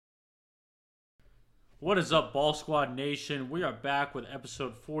What is up, Ball Squad Nation? We are back with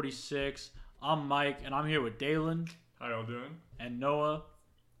episode 46. I'm Mike, and I'm here with Dalen. How y'all doing? And Noah.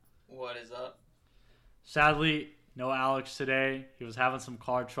 What is up? Sadly, no Alex today. He was having some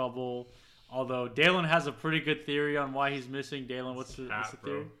car trouble. Although Dalen has a pretty good theory on why he's missing. Dalen, what's the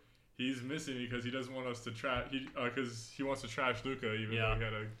theory? He's missing because he doesn't want us to trash. Because he wants to trash Luka, even though he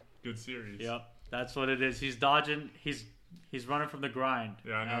had a good series. Yep, that's what it is. He's dodging. He's running from the grind.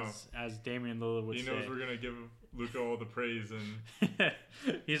 Yeah, I know. As Damian Lillard would say. He knows we're gonna give Luka all the praise, and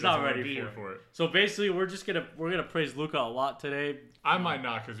he's not ready for it. So basically, we're gonna praise Luka a lot today. I might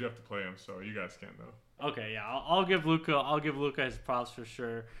not because we have to play him, so you guys can though. Okay, yeah, I'll give Luka his props for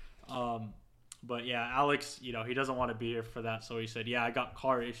sure. But yeah, Alex, he doesn't want to be here for that, so he said, "Yeah, I got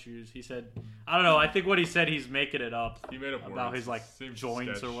car issues." He said, "I don't know. I think what he said, he's making it up. He made up about his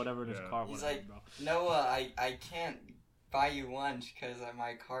joints sketch. Or whatever in his car." He's whatever, like, bro. "Noah, I can't buy you lunch because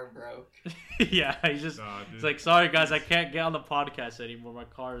my car broke." Yeah, he's like, "Sorry guys, I can't get on the podcast anymore. My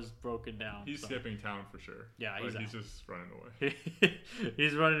car is broken down." He's skipping town for sure. Yeah, he's just running away.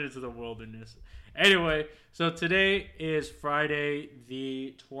 He's running into the wilderness. Anyway, so today is Friday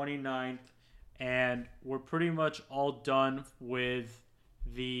the 29th. And we're pretty much all done with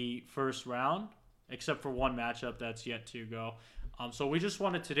the first round, except for one matchup that's yet to go. So we just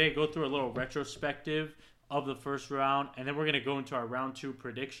wanted today go through a little retrospective of the first round, and then we're going to go into our round 2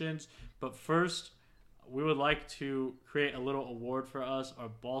 predictions. But first, we would like to create a little award for us, our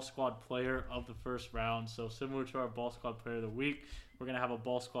Ball Squad player of the first round. So similar to our Ball Squad player of the week, we're going to have a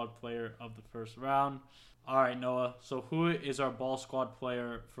Ball Squad player of the first round. All right, Noah. So who is our Ball Squad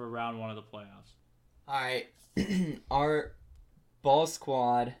player for round 1 of the playoffs? All right. Our Ball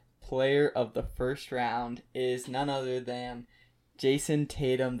Squad player of the first round is none other than Jason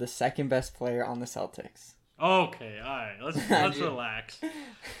Tatum, the second best player on the Celtics. Okay, all right. Let's relax.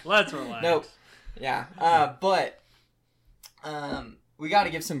 Let's relax. Nope. Yeah. But we got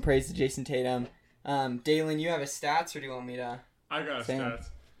to give some praise to Jason Tatum. Dalen, you have his stats, or do you want me to? I got his stats.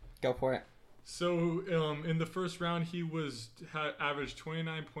 Go for it. So, in the first round, he had averaged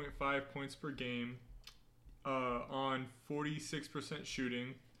 29.5 points per game, on 46%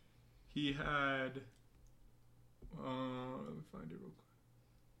 shooting. He had, let me find it real quick.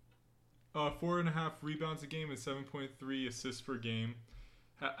 4.5 rebounds a game and 7.3 assists per game.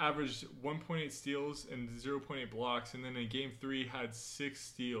 Averaged 1.8 steals and 0.8 blocks, and then in Game 3 had 6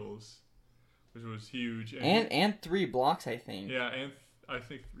 steals, which was huge. And 3 blocks, I think. Yeah, and I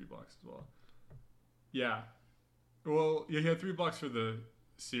think 3 blocks as well. Yeah. Well, yeah, he had 3 blocks for the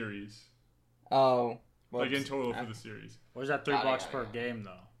series. Oh. Whoops. Like in total for the series. Or is that 3 blocks per game,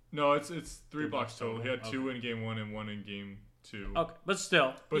 though? No, it's 3 blocks total. He had 2 in Game 1 and 1 in Game 2. Okay, but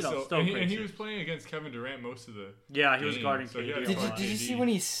still. And he was playing against Kevin Durant most of the he was guarding KD. Did you see when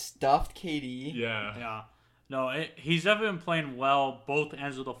he stuffed KD? Yeah. Yeah. No, he's definitely been playing well, both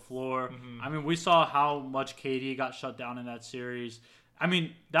ends of the floor. Mm-hmm. I mean, we saw how much KD got shut down in that series. I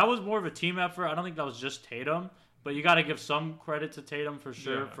mean, that was more of a team effort. I don't think that was just Tatum, but you got to give some credit to Tatum for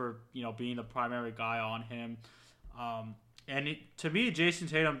sure for being the primary guy on him. To me, Jason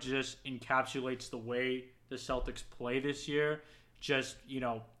Tatum just encapsulates the way the Celtics play this year. Just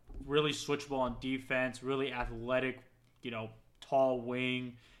really switchable on defense, really athletic, tall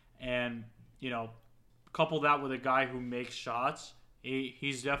wing, and couple that with a guy who makes shots.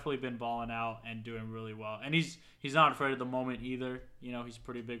 He's definitely been balling out and doing really well. And he's not afraid of the moment either. He's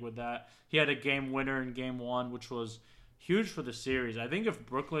pretty big with that. He had a game winner in Game 1, which was huge for the series. I think if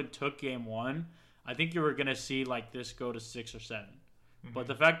Brooklyn took Game 1, I think you were going to see like this go to 6 or 7. Mm-hmm. But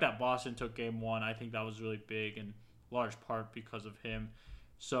the fact that Boston took Game 1, I think that was really big in large part because of him.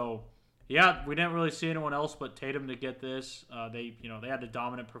 So, yeah, we didn't really see anyone else but Tatum to get this. They had a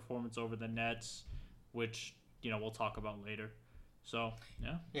dominant performance over the Nets, which, we'll talk about later. So,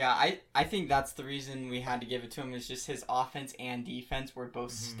 yeah. Yeah, I think that's the reason we had to give it to him is just his offense and defense were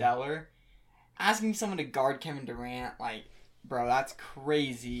both stellar. Asking someone to guard Kevin Durant, like, bro, that's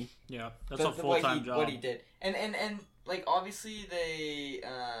crazy. Yeah, that's a full-time job. What he did. And like, obviously they,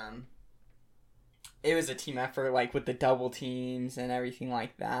 it was a team effort, like, with the double teams and everything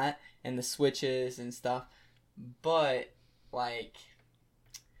like that, and the switches and stuff. But, like,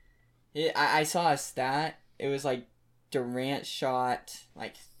 I saw a stat. It was, like, Durant shot,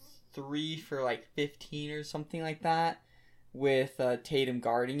 like, 3 for, like, 15 or something like that with Tatum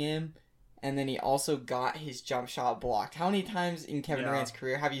guarding him. And then he also got his jump shot blocked. How many times in Kevin Durant's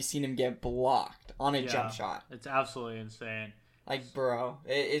career have you seen him get blocked on a jump shot? It's absolutely insane. Like, bro,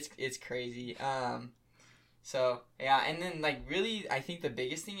 it's crazy. So, yeah, and then, like, really, I think the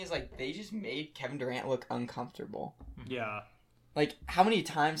biggest thing is, like, they just made Kevin Durant look uncomfortable. Yeah. like, how many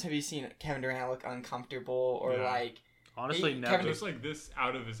times have you seen Kevin Durant look uncomfortable or like? Honestly, never. Just like this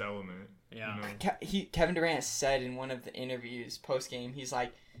out of his element. Yeah. Kevin Durant said in one of the interviews post game, he's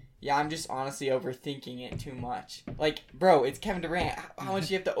like, "Yeah, I'm just honestly overthinking it too much." Like, bro, it's Kevin Durant. How much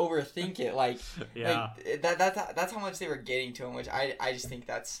do you have to overthink it? Like, that's how much they were getting to him. Which I just think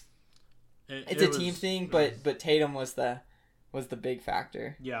it's a team thing. But Tatum was the big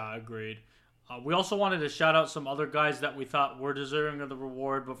factor. Yeah, agreed. We also wanted to shout out some other guys that we thought were deserving of the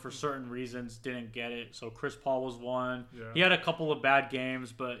reward, but for certain reasons didn't get it. So Chris Paul was one. Yeah. He had a couple of bad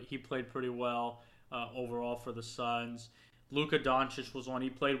games, but he played pretty well overall for the Suns. Luka Doncic was one. He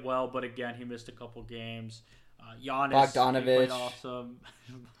played well, but again, he missed a couple games. Giannis, Bogdanovic. He played awesome.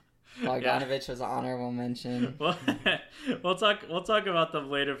 Bogdanovic was an honorable mention. We'll talk about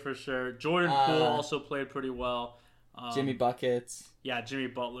them later for sure. Jordan Poole also played pretty well. Jimmy Buckets. Yeah, Jimmy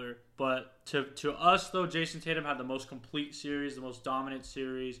Butler. But to us, though, Jason Tatum had the most complete series, the most dominant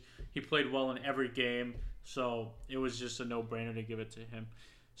series. He played well in every game, so it was just a no-brainer to give it to him.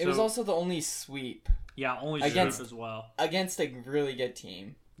 It was also the only sweep. Yeah, only sweep as well. Against a really good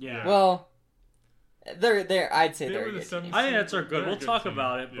team. Yeah. Well, they're I'd say they're a good team. I think Nets are good. We'll talk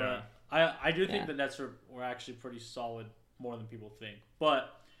about it, but I do think the Nets were actually pretty solid, more than people think.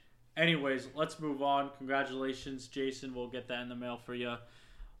 But anyways, let's move on. Congratulations, Jason. We'll get that in the mail for you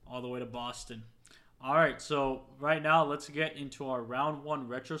all the way to Boston. All right, so right now let's get into our round one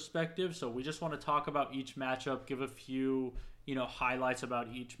retrospective. So we just want to talk about each matchup, give a few, highlights about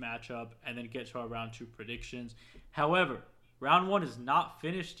each matchup, and then get to our round two predictions. However, round one is not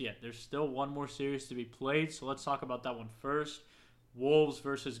finished yet. There's still one more series to be played, so let's talk about that one first. Wolves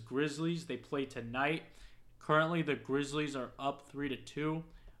versus Grizzlies. They play tonight. Currently, the Grizzlies are up 3-2.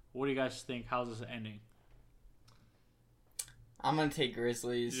 What do you guys think? How's this ending? I'm going to take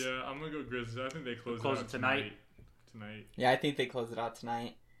Grizzlies. Yeah, I'm going to go Grizzlies. I think they close it out tonight. Yeah, I think they close it out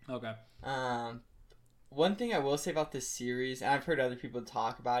tonight. Okay. One thing I will say about this series, and I've heard other people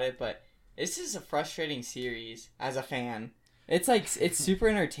talk about it, but this is a frustrating series as a fan. It's super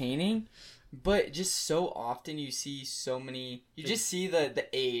entertaining, but just so often you see so many... You just see the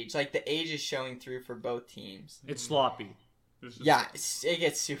age. Like, the age is showing through for both teams. It's sloppy. Yeah, it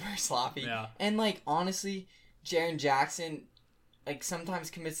gets super sloppy. Yeah. And, honestly, Jaren Jackson, sometimes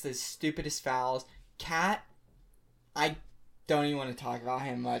commits the stupidest fouls. Cat, I don't even want to talk about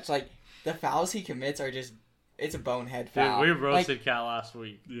him much. The fouls he commits are just... It's a bonehead foul. Dude, we roasted Cat last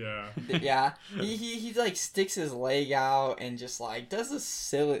week. Yeah. Yeah. He sticks his leg out and just, does this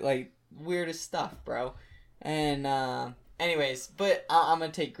silly, weirdest stuff, bro. And, anyways, but I'm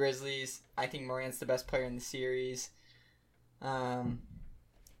going to take Grizzlies. I think Morant's the best player in the series.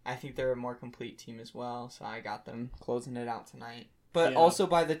 I think they're a more complete team as well, so I got them closing it out tonight. But also,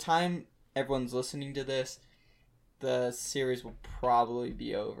 by the time everyone's listening to this, the series will probably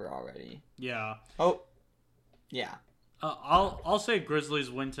be over already. Yeah. Oh, yeah. I'll say Grizzlies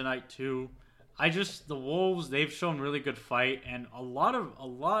win tonight too. The Wolves, they've shown really good fight and a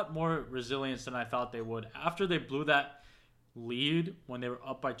lot more resilience than I thought they would. After they blew that lead when they were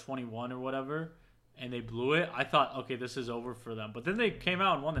up by 21 or whatever, and they blew it, I thought, okay, this is over for them. But then they came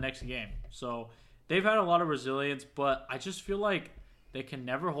out and won the next game. So they've had a lot of resilience, but I just feel like they can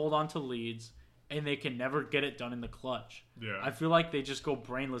never hold on to leads. And they can never get it done in the clutch. Yeah. I feel like they just go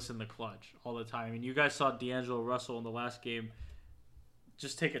brainless in the clutch all the time. I mean, you guys saw D'Angelo Russell in the last game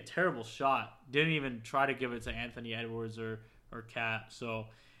just take a terrible shot. Didn't even try to give it to Anthony Edwards or Cat. So,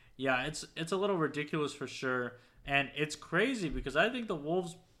 yeah, it's a little ridiculous for sure. And it's crazy because I think the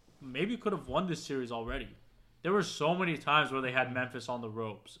Wolves maybe could have won this series already. There were so many times where they had Memphis on the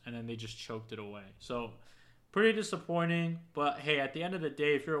ropes, and then they just choked it away. So... pretty disappointing, but hey, at the end of the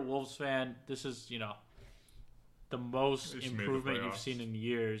day, if you're a Wolves fan, this is, the most improvement you've seen in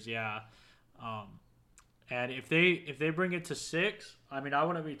years, yeah. And if they bring it to 6, I mean, I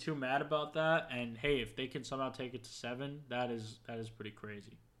wouldn't be too mad about that. And hey, if they can somehow take it to 7, that is pretty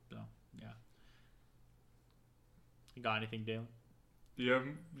crazy. So yeah. You got anything, Dalen? Yeah,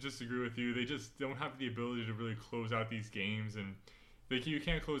 I just agree with you. They just don't have the ability to really close out these games, and you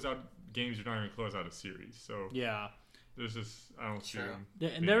can't close out games. You're not even close out a series. So yeah, there's just I don't see them.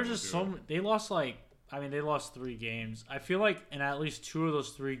 And there was just they lost they lost 3 games. I feel like in at least 2 of those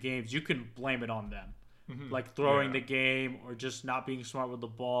 3 games, you can blame it on them, throwing the game or just not being smart with the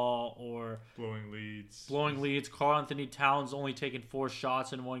ball or blowing leads. Karl Anthony Towns only taking 4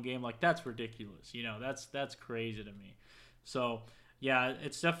 shots in one game, that's ridiculous. That's crazy to me. So yeah,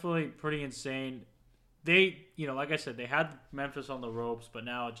 it's definitely pretty insane. They, like I said, they had Memphis on the ropes, but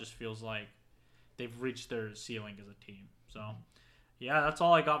now it just feels like they've reached their ceiling as a team. So, yeah, that's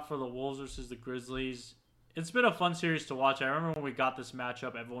all I got for the Wolves versus the Grizzlies. it's been a fun series to watch. I remember when we got this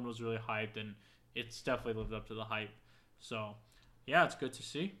matchup, everyone was really hyped, and it's definitely lived up to the hype. So, yeah, it's good to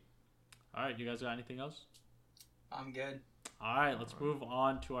see. All right, you guys got anything else? I'm good. All right, let's move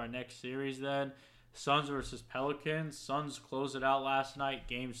on to our next series then. Suns versus Pelicans. Suns closed it out last night,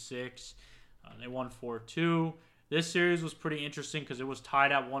 Game 6. They won 4-2. This series was pretty interesting because it was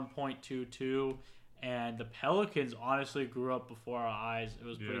tied at 1.22, and the Pelicans honestly grew up before our eyes. It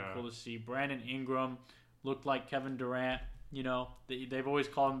was pretty cool to see. Brandon Ingram looked like Kevin Durant. You know, they've always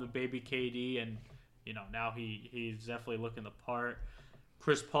called him the baby KD, and, you know, now he's definitely looking the part.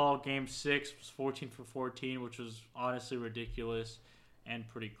 Chris Paul, Game 6, was 14 for 14, which was honestly ridiculous and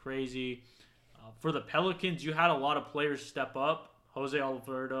pretty crazy. For the Pelicans, you had a lot of players step up. Jose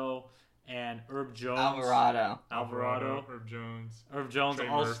Alvarado and Herb Jones. Alvarado. Herb Jones. Herb Jones Trey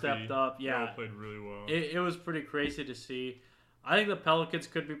all Murphy. stepped up. Yeah. They all played really well. It was pretty crazy to see. I think the Pelicans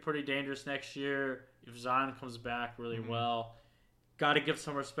could be pretty dangerous next year if Zion comes back really well. Got to give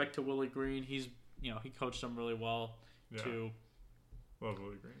some respect to Willie Green. He coached them really well too. Love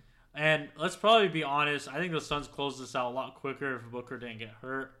Willie Green. And let's probably be honest. I think the Suns closed this out a lot quicker if Booker didn't get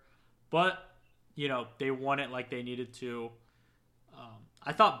hurt. But, you know, they won it like they needed to.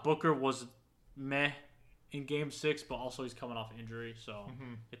 I thought Booker was meh in Game 6, but also he's coming off injury. So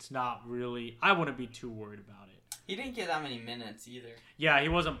it's not really – I wouldn't be too worried about it. He didn't get that many minutes either. Yeah, he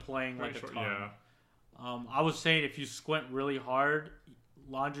wasn't playing like a ton. Yeah. I was saying if you squint really hard,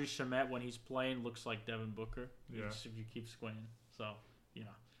 Landry Shamet, when he's playing, looks like Devin Booker. Yeah. If you keep squinting. So, you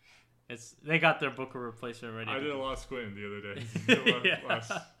know. They got their Booker replacement ready. I did a lot of squinting the other day.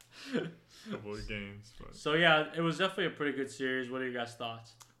 Last couple of games. But. So, yeah, it was definitely a pretty good series. What are your guys'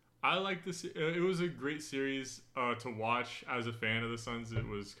 thoughts? I like this. It was a great series to watch as a fan of the Suns. It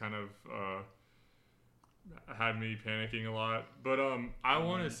was kind of had me panicking a lot. But I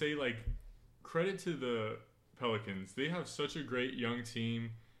want to say, like, credit to the Pelicans. They have such a great young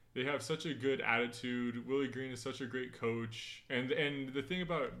team. They have such a good attitude. Willie Green is such a great coach. And the thing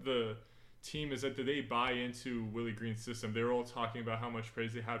about the team is that they buy into Willie Green's system. They were all talking about how much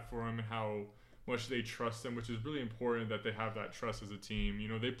praise they had for him and how much they trust him, which is really important that they have that trust as a team. You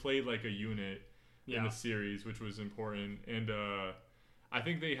know, they played like a unit in the series, which was important. And I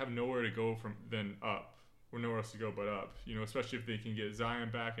think they have nowhere to go than up, or nowhere else to go but up. You know, especially if they can get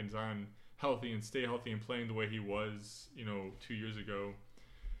Zion back and Zion healthy and stay healthy and playing the way he was, 2 years ago.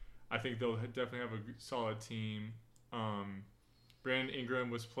 I think they'll definitely have a solid team. Brandon Ingram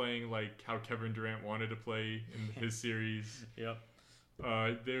was playing like how Kevin Durant wanted to play in his series. Yep.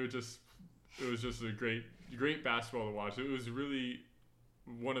 It was just a great basketball to watch. It was really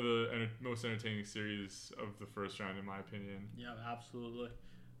one of the most entertaining series of the first round, in my opinion. Yeah, absolutely.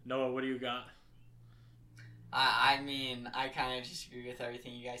 Noah, what do you got? I mean, I kind of disagree with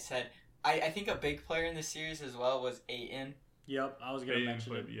everything you guys said. I think a big player in the series as well was Ayton. Yep, I was going to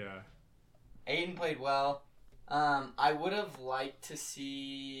mention it. Yeah. Ayton played well. I would have liked to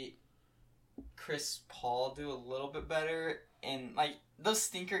see Chris Paul do a little bit better. And, like, those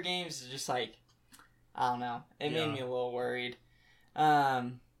stinker games are just, like, I don't know. It made me a little worried.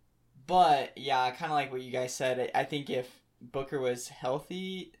 But, yeah, kind of like what you guys said. I think if Booker was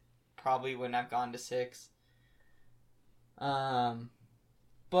healthy, probably wouldn't have gone to 6.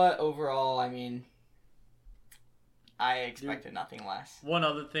 But overall, I mean, I expected nothing less. One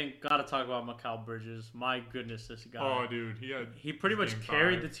other thing, gotta talk about Mikal Bridges. My goodness, this guy. Oh, dude, he pretty much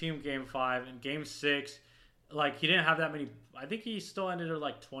carried the team Game 5 and Game 6. Like, he didn't have that many. I think he still ended at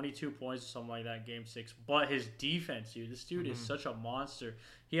like 22 points or something like that in Game 6. But his defense, dude, this dude is such a monster.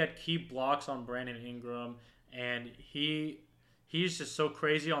 He had key blocks on Brandon Ingram, and he's just so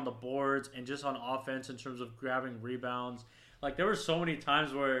crazy on the boards and just on offense in terms of grabbing rebounds. Like, there were so many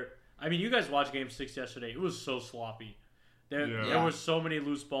times where, I mean, you guys watched Game 6 yesterday. It was so sloppy. There were so many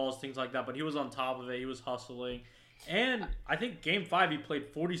loose balls, things like that. But he was on top of it. He was hustling. And I think Game 5, he played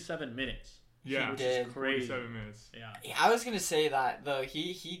 47 minutes. Yeah, which is crazy. 47 minutes. Yeah, I was going to say that, though.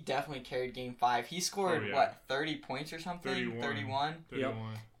 He definitely carried Game 5. He scored, 30 points or something? 31? Yep.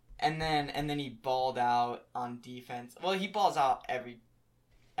 And then he balled out on defense. Well, he balls out every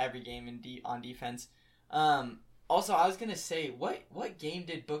game on defense. Also, I was going to say, what game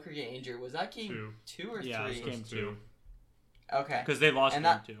did Booker get injured? Was that game 2 or 3? Yeah, it was game 2. Okay. Because they lost game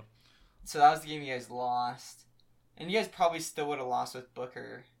 2. So that was the game you guys lost. And you guys probably still would have lost with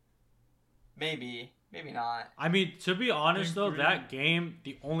Booker. Maybe not. I mean, to be honest, though, that game,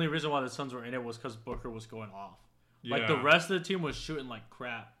 the only reason why the Suns were in it was because Booker was going off. Yeah. Like, the rest of the team was shooting like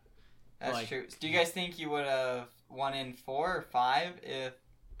crap. That's true. Do you guys think you would have won in 4 or 5 if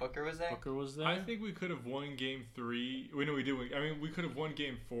Booker was there? Booker was there. I think we could have won Game 3. We know we did. We could have won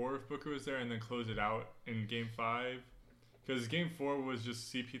Game 4 if Booker was there, and then close it out in Game 5. Because Game 4 was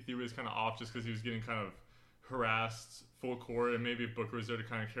just CP3 was kind of off, just because he was getting kind of harassed full court, and maybe if Booker was there to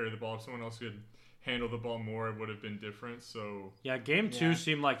kind of carry the ball, if someone else could handle the ball more, it would have been different. So yeah, Game 2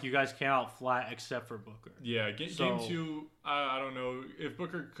 seemed like you guys came out flat except for Booker. Yeah, Game 2, I don't know. If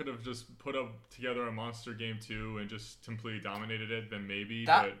Booker could have just put up together a monster Game 2 and just completely dominated it, then maybe.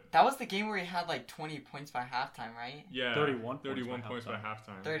 That was the game where he had like 20 points by halftime, right? Yeah, 31 points by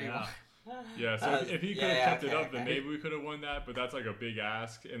halftime. 31. Yeah, so if he could have kept it up, then maybe we could have won that. But that's like a big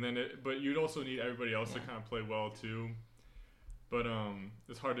ask. And then, but you'd also need everybody else to kind of play well too. But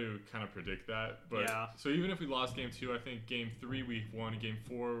it's hard to kind of predict that. But so even if we lost Game 2, I think Game 3 we won. Game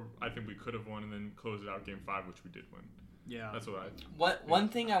 4, I think we could have won, and then close it out Game 5, which we did win. Yeah, that's what One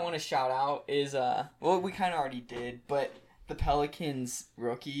thing I want to shout out is we kind of already did, but the Pelicans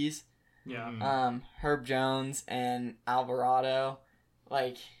rookies. Yeah. Herb Jones and Alvarado,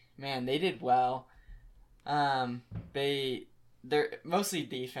 like, man, they did well. They're mostly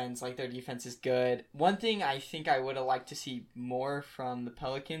defense. Like, their defense is good. One thing I think I would have liked to see more from the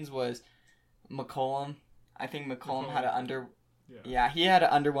Pelicans was McCollum. I think McCollum had he had an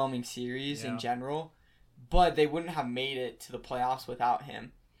underwhelming series in general, but they wouldn't have made it to the playoffs without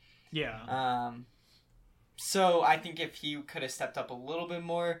him. Yeah. So I think if he could have stepped up a little bit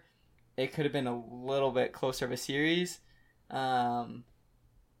more, it could have been a little bit closer of a series.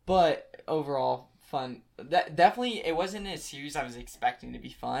 But overall, fun. That definitely, it wasn't a series I was expecting to be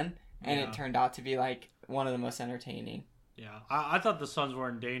fun, and it turned out to be like one of the most entertaining. Yeah, I thought the Suns were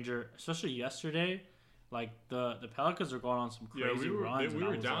in danger, especially yesterday. Like the Pelicans are going on some crazy runs. We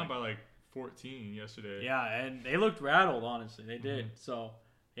were down by like 14 yesterday. Yeah, and they looked rattled. Honestly, they did. So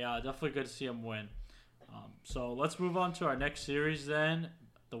yeah, definitely good to see them win. So let's move on to our next series then.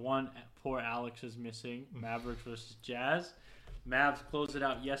 The one poor Alex is missing, Mavericks versus Jazz. Mavs closed it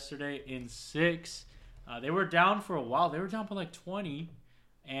out yesterday in 6. They were down for a while. They were down by like 20,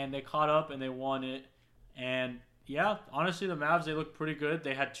 and they caught up and they won it. And yeah, honestly, the Mavs, they looked pretty good.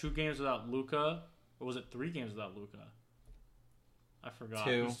 They had 2 games without Luka. Or was it 3 games without Luka? I forgot.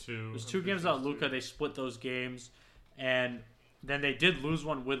 2. It was 2 games without Luka. They split those games, and then they did lose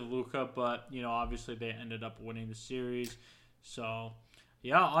one with Luka, but obviously they ended up winning the series. So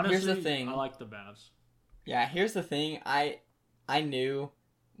yeah, honestly, here's the thing. I like the Mavs. Yeah, here's the thing. I knew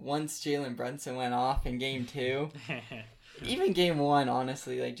once Jalen Brunson went off in Game 2, even Game 1,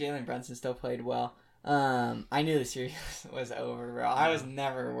 honestly, like Jalen Brunson still played well. I knew the series was over, bro. I was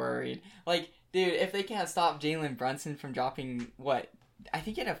never worried. Like, dude, if they can't stop Jalen Brunson from dropping I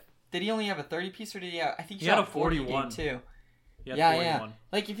think did he only have a 30-piece or did he have, I think he had a 41 too. Yeah.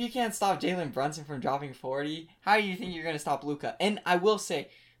 Like, if you can't stop Jalen Brunson from dropping 40, how do you think you're going to stop Luka? And I will say,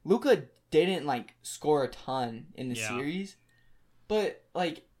 Luka didn't, like, score a ton in the series, but,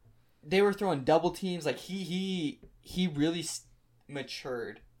 like, they were throwing double teams. Like, he really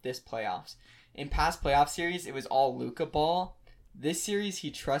matured this playoffs. In past playoff series, it was all Luka ball. This series, he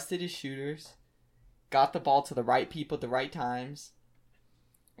trusted his shooters, got the ball to the right people at the right times.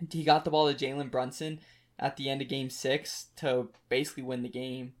 He got the ball to Jalen Brunson at the end of Game 6 to basically win the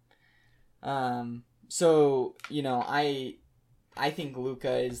game. So, I think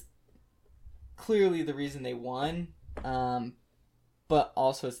Luka is clearly the reason they won. But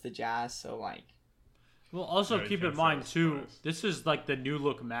also it's the Jazz, so like. Well, also keep in mind too, this is like the new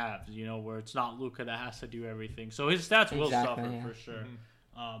look Mavs, where it's not Luka that has to do everything. So his stats will suffer for sure.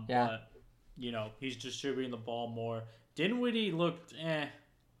 But he's distributing the ball more. Dinwiddie looked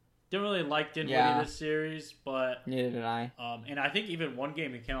Didn't really like Dinwiddie this series, but neither did I. And I think even one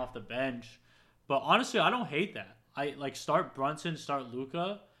game he came off the bench. But honestly, I don't hate that. I like start Brunson, start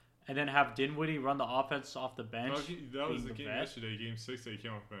Luka, and then have Dinwiddie run the offense off the bench. That was the game yesterday, Game 6, that he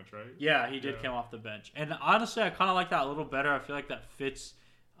came off the bench, right? Yeah, he did come off the bench. And honestly, I kind of like that a little better. I feel like that fits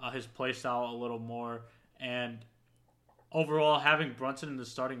his play style a little more. And overall, having Brunson in the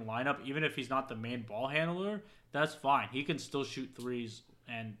starting lineup, even if he's not the main ball handler, that's fine. He can still shoot threes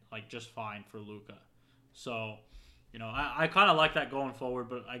and like just fine for Luka. So, I kind of like that going forward,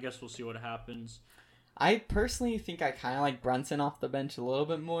 but I guess we'll see what happens. I personally think I kind of like Brunson off the bench a little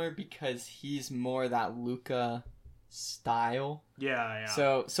bit more because he's more that Luka style. Yeah.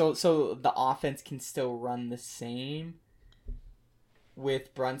 So the offense can still run the same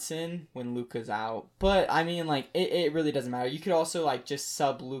with Brunson when Luka's out. But I mean, like it really doesn't matter. You could also like just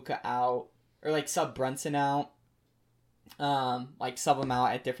sub Luka out or like sub Brunson out. Like sub them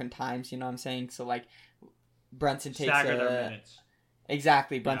out at different times. You know what I'm saying? So like Brunson takes stagger their minutes.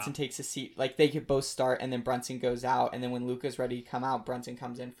 Exactly. Brunson takes a seat. Like, they could both start, and then Brunson goes out, and then when Luka's ready to come out, Brunson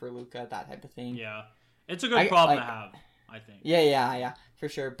comes in for Luka, that type of thing. Yeah. It's a good problem to have, I think. Yeah, for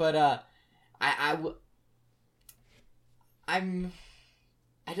sure. But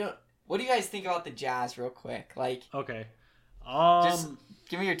what do you guys think about the Jazz real quick? Like, okay. Just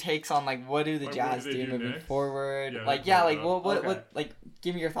give me your takes on, like, what do the Jazz do moving forward?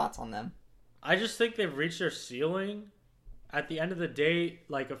 Give me your thoughts on them. I just think they've reached their ceiling. At the end of the day,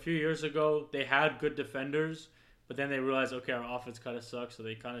 like a few years ago, they had good defenders, but then they realized, okay, our offense kind of sucks, so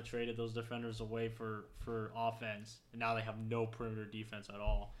they kind of traded those defenders away for offense, and now they have no perimeter defense at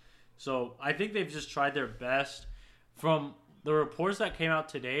all. So I think they've just tried their best. From the reports that came out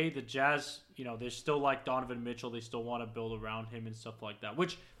today, the Jazz, they still like Donovan Mitchell. They still want to build around him and stuff like that,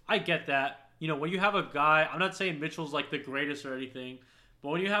 which I get that. When you have a guy, I'm not saying Mitchell's like the greatest or anything,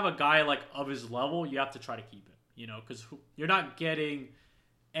 but when you have a guy like of his level, you have to try to keep him, because you're not getting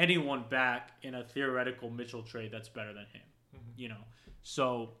anyone back in a theoretical Mitchell trade that's better than him,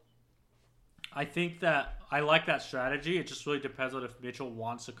 So I think that I like that strategy. It just really depends on if Mitchell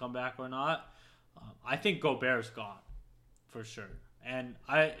wants to come back or not. I think Gobert's gone for sure. And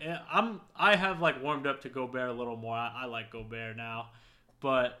I have like warmed up to Gobert a little more. I like Gobert now,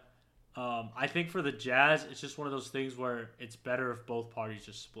 but I think for the Jazz, it's just one of those things where it's better if both parties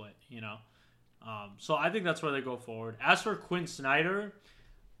just split, So I think that's where they go forward. As for Quinn Snyder,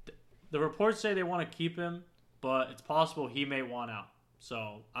 the reports say they want to keep him, but it's possible he may want out.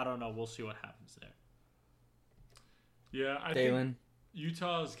 So I don't know. We'll see what happens there. Yeah, I think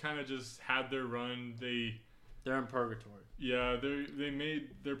Utah's kind of just had their run. They're in purgatory. Yeah, they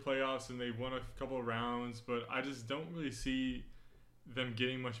made their playoffs and they won a couple of rounds, but I just don't really see them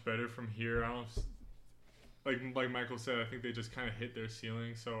getting much better from here. I don't like Michael said. I think they just kind of hit their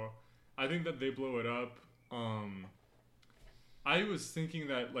ceiling. So I think that they blow it up. I was thinking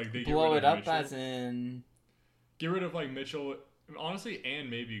that like they blow it up Mitchell, as in get rid of like Mitchell, honestly, and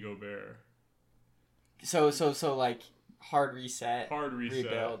maybe Gobert. So like hard reset,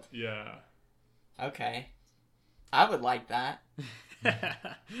 rebuild. Yeah. Okay. I would like that.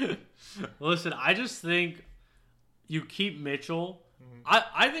 Listen, I just think you keep Mitchell. Mm-hmm.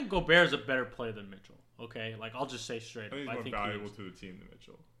 I think Gobert is a better player than Mitchell. Okay, like I'll just say straight up. I think he's more valuable to the team than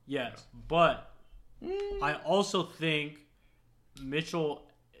Mitchell. Yes, yeah. But I also think Mitchell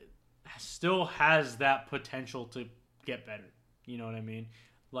still has that potential to get better. You know what I mean?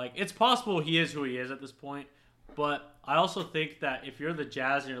 Like, it's possible he is who he is at this point, but I also think that if you're the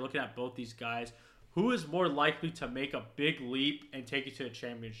Jazz and you're looking at both these guys, who is more likely to make a big leap and take you to a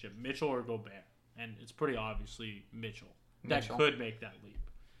championship, Mitchell or Gobert? And it's pretty obviously Mitchell that could make that leap.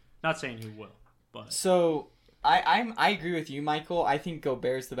 Not saying he will, but so I agree with you, Michael. I think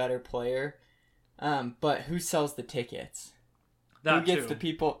Gobert's the better player, but who sells the tickets? Who gets the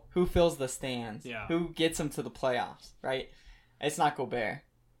people? Who fills the stands? Yeah. Who gets them to the playoffs? Right? It's not Gobert.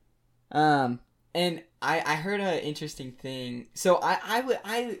 And I heard an interesting thing. So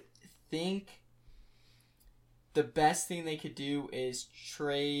I think the best thing they could do is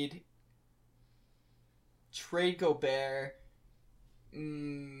trade Gobert.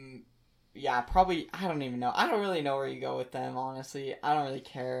 Yeah, probably. I don't even know. I don't really know where you go with them. Honestly, I don't really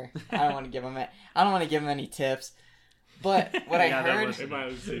care. I don't want to give them it. I don't want to give them any tips. But what I heard,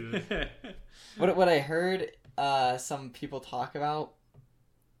 what I heard, some people talk about,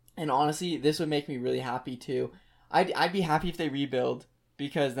 and honestly, this would make me really happy too. I'd be happy if they rebuild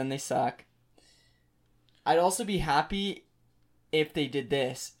because then they suck. I'd also be happy if they did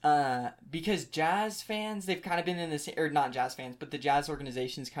this, because Jazz fans, they've kind of been in the same, or not Jazz fans, but the Jazz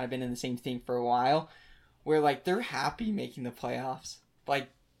organization's kind of been in the same thing for a while, where like they're happy making the playoffs. Like,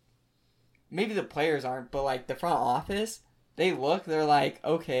 maybe the players aren't, but like the front office, they're like,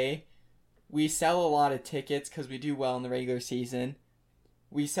 okay, we sell a lot of tickets because we do well in the regular season.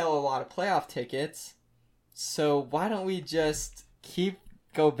 We sell a lot of playoff tickets, so why don't we just keep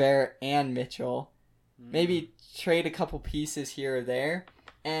Gobert and Mitchell? Maybe trade a couple pieces here or there,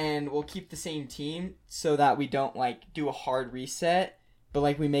 and we'll keep the same team so that we don't like do a hard reset, but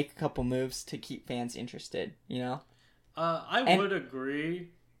like we make a couple moves to keep fans interested, I would agree,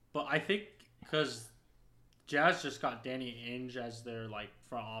 but I think because Jazz just got Danny Ainge as their like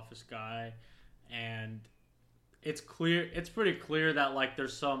front office guy, and it's pretty clear that like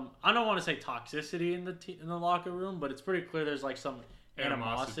there's some, I don't want to say toxicity in the locker room, but it's pretty clear there's like some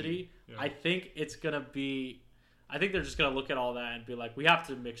animosity. Yeah. I think they're just gonna look at all that and be like, we have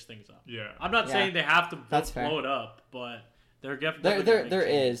to mix things up. Yeah, I'm not saying they have to blow it up, but they're definitely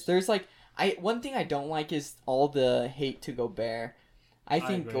there's like one thing I don't like is all the hate to Gobert. I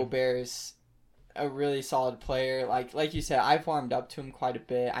think Gobert's a really solid player. Like you said, I've warmed up to him quite a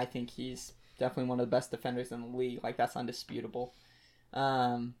bit. I think he's definitely one of the best defenders in the league. Like, that's undisputable.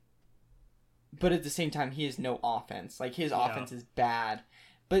 But at the same time, he has no offense. Like, his offense is bad.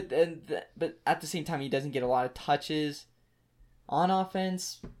 But at the same time, he doesn't get a lot of touches on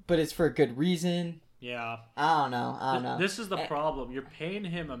offense, but it's for a good reason. Yeah. I don't know. This is the problem. You're paying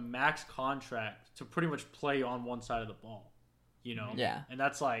him a max contract to pretty much play on one side of the ball, you know? Yeah. And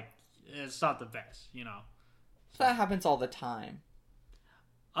that's like, it's not the best, you know? So that happens all the time.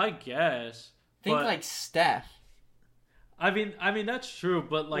 I guess. Think like Steph. I mean that's true,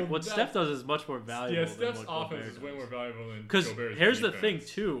 but like what Steph does is much more valuable. Yeah, Steph's than what offense is way more valuable than because Gobert's here's defense. the thing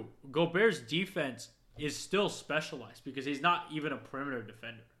too: Gobert's defense is still specialized because he's not even a perimeter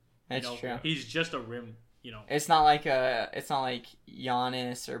defender. That's true. He's just a rim. You know, it's not like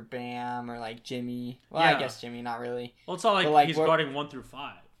Giannis or Bam or like Jimmy. Well, I guess Jimmy, not really. Well, it's not like he's guarding 1 through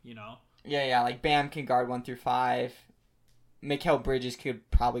 5. You know. Yeah, like Bam can guard 1 through 5. Mikal Bridges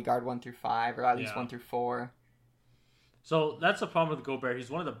could probably guard 1 through 5 or at least 1 through 4. So that's the problem with Gobert.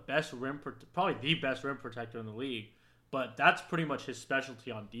 He's one of the best probably the best rim protector in the league, but that's pretty much his specialty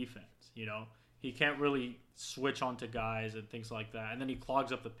on defense. You know, he can't really switch onto guys and things like that, and then he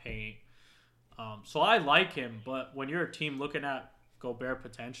clogs up the paint. So I like him, but when you're a team looking at Gobert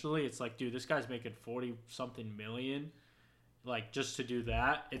potentially, it's like, dude, this guy's making 40-something million, like just to do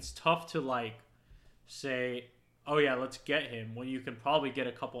that. It's tough to like say, oh yeah, let's get him when you can probably get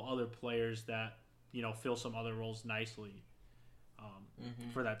a couple other players that, you know, fill some other roles nicely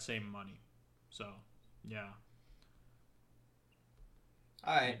for that same money. So, yeah.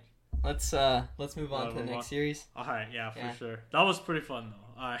 All right. Let's move on to the next series. All right, yeah, for sure. That was pretty fun,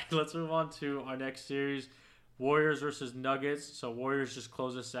 though. All right, let's move on to our next series, Warriors versus Nuggets. So Warriors just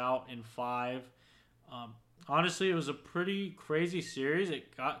close us out in 5. Honestly, it was a pretty crazy series.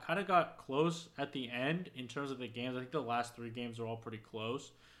 It kind of got close at the end in terms of the games. I think the last 3 games were all pretty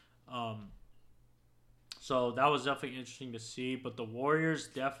close. So that was definitely interesting to see. But the Warriors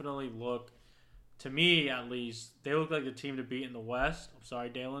definitely look, to me at least, they look like the team to beat in the West. I'm sorry,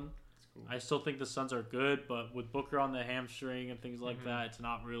 Dalen. Cool. I still think the Suns are good, but with Booker on the hamstring and things like that, it's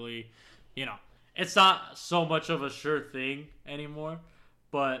not really, you know, it's not so much of a sure thing anymore.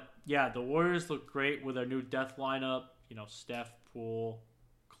 But, yeah, the Warriors look great with their new death lineup. You know, Steph, Poole,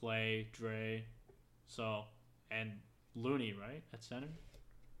 Clay, Dre, and Looney, right, at center?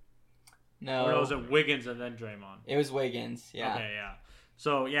 No. Or was it Wiggins and then Draymond? It was Wiggins, yeah. Okay, yeah.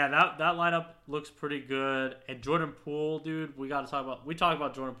 So, yeah, that lineup looks pretty good. And Jordan Poole, dude, we talked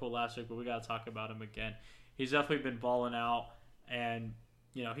about Jordan Poole last week, but we got to talk about him again. He's definitely been balling out, and,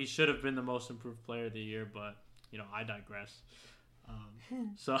 you know, he should have been the most improved player of the year, but, you know, I digress.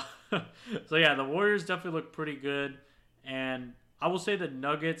 So yeah, the Warriors definitely look pretty good, and I will say the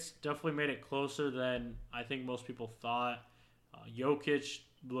Nuggets definitely made it closer than I think most people thought. Jokic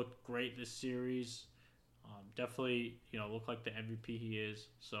looked great this series. Definitely, you know, looked like the MVP he is.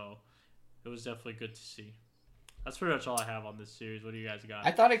 So it was definitely good to see. That's pretty much all I have on this series. What do you guys got?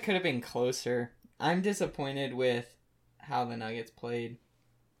 I thought it could have been closer. I'm disappointed with how the Nuggets played.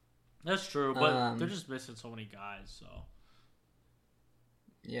 That's true, but they're just missing so many guys. So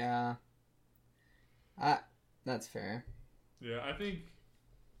yeah, that's fair. Yeah, I think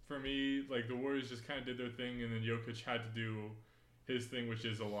for me, like, the Warriors just kind of did their thing, and then Jokic had to do his thing, which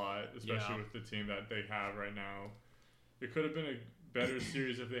is a lot, especially with the team that they have right now. It could have been a better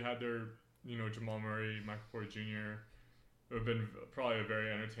series if they had their, you know, Jamal Murray, Michael Porter Jr. It would have been probably a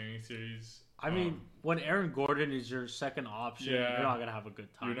very entertaining series. I mean, when Aaron Gordon is your second option, you're not going to have a good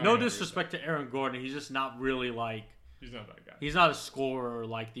time. No disrespect to Aaron Gordon. He's just not really like... He's not that guy. He's not a scorer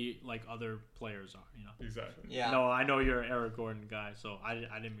like other players are, you know. Exactly. Yeah. No, I know you're an Aaron Gordon guy, so I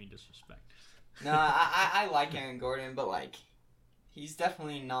didn't mean disrespect. No, I like Aaron Gordon, but like, he's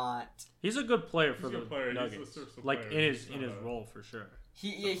definitely not. He's a good player for the Nuggets. He's a like in his role for sure.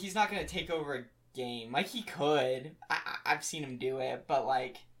 He's not gonna take over a game. Like, he could. I've seen him do it, but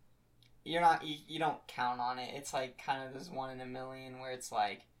like, you don't count on it. It's like kind of this 1 in a million where it's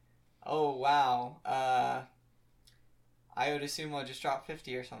like, oh wow, Ayo Dosunmu just dropped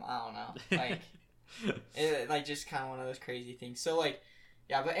 50 or something. I don't know. Like, just kind of one of those crazy things. So, like,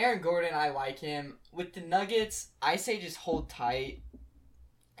 yeah, but Aaron Gordon, I like him. With the Nuggets, I say just hold tight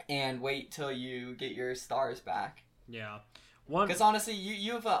and wait till you get your stars back. Yeah. Because, honestly,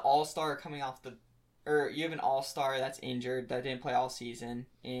 you have an all-star coming off you have an all-star that's injured, that didn't play all season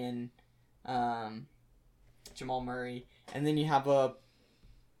in Jamal Murray. And then you have a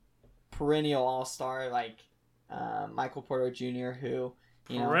perennial all-star, like, Michael Porter Jr., who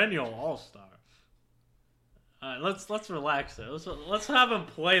perennial all-star. All right, let's relax there. Let's have him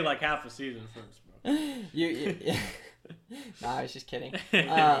play like half a season first, No, I was just kidding.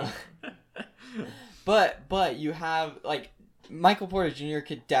 But you have like Michael Porter Jr.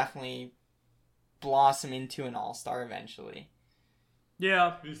 could definitely blossom into an all-star eventually.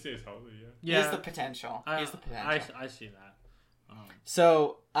 Yeah. He stays healthy, He has the potential. I see that.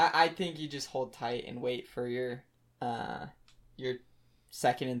 So I think you just hold tight and wait for your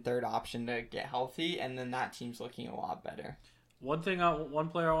second and third option to get healthy, and then that team's looking a lot better. One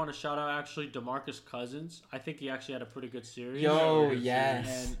player I want to shout out, actually, DeMarcus Cousins. I think he actually had a pretty good series.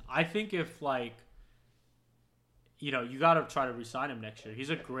 Yes. And I think if, like, you got to try to re-sign him next year. He's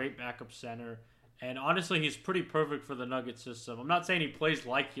a great backup center. And honestly, he's pretty perfect for the Nuggets system. I'm not saying he plays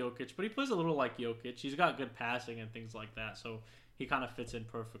like Jokic, but he plays a little like Jokic. He's got good passing and things like that. So he kind of fits in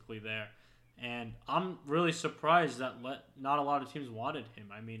perfectly there. And I'm really surprised that not a lot of teams wanted him.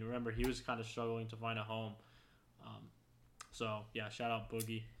 I mean, remember, he was kind of struggling to find a home. So, yeah, shout out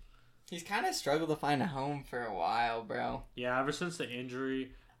Boogie. He's kind of struggled to find a home for a while, bro. Yeah, ever since the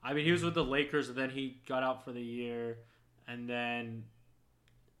injury. I mean, he was with the Lakers, and then he got out for the year. And then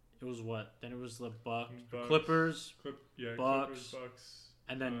it was what? Then it was the Clippers, Bucks,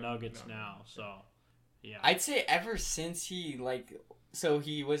 and then Nuggets now. So, yeah. I'd say ever since he, so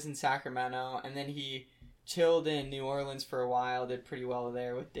he was in Sacramento, and then he chilled in New Orleans for a while, did pretty well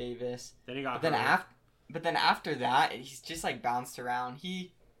there with Davis. Then he got hurt. But then after that, he's just bounced around.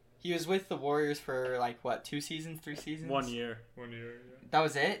 He was with the Warriors for 2 seasons, 3 seasons? 1 year. 1 year, yeah. That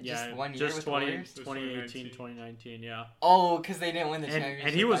was it? Yeah, just 1 year with the Warriors? 2018, 2019, yeah. Oh, because they didn't win the championship.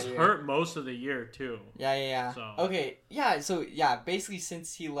 And he was hurt most of the year, too. Yeah. So. Okay, basically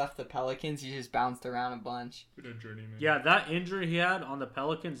since he left the Pelicans, he just bounced around a bunch. Been a journeyman. Yeah, that injury he had on the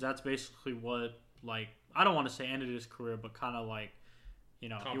Pelicans, that's basically what, I don't want to say ended his career, but kind of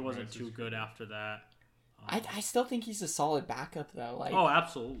he wasn't too good after that. I still think he's a solid backup, though. Oh,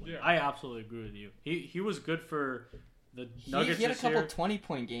 absolutely. Yeah. I absolutely agree with you. He was good for the Nuggets He had a couple year.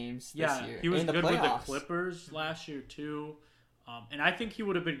 20-point games this year. He was in the good playoffs. with the Clippers last year, too. And I think he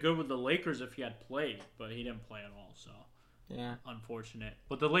would have been good with the Lakers if he had played, but he didn't play at all, so. Yeah. Unfortunate.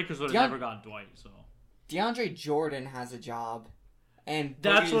 But the Lakers would have never gotten Dwight, so. DeAndre Jordan has a job. And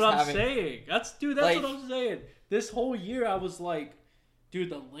that's what I'm saying. That's what I'm saying. This whole year I was like, dude,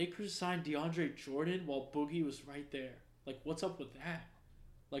 the Lakers signed DeAndre Jordan while Boogie was right there. What's up with that?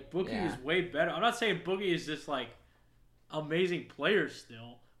 Boogie is way better. I'm not saying Boogie is this, amazing player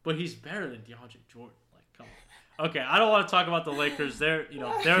still, but he's better than DeAndre Jordan. Come on. Okay, I don't want to talk about the Lakers. They're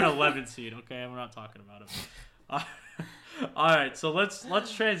an 11 seed, okay? We're not talking about them. All right, so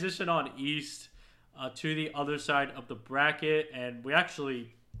let's transition on East to the other side of the bracket, and we actually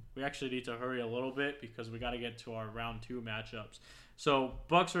need to hurry a little bit because we got to get to our round 2 matchups. So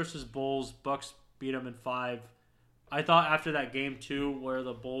Bucks versus Bulls. Bucks beat them in 5. I thought after that game 2 where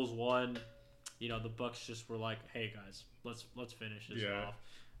the Bulls won, the Bucks just were like, "Hey guys, let's finish this off,"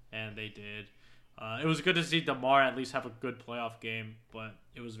 and they did. It was good to see DeMar at least have a good playoff game, but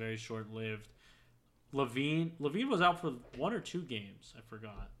it was very short lived. Levine was out for 1 or 2 games. I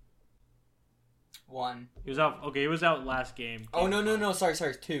forgot. 1. He was out. Okay, he was out last game. Oh no! Sorry.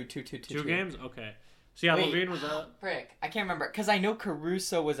 2 games. Okay. So yeah, Levine was out. Frick, I can't remember because I know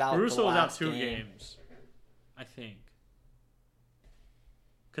Caruso was out. Caruso was out 2 games, I think,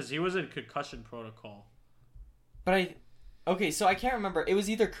 because he was in concussion protocol. But so I can't remember. It was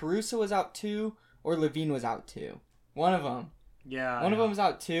either Caruso was out 2 or Levine was out 2. One of them. Yeah. One of them was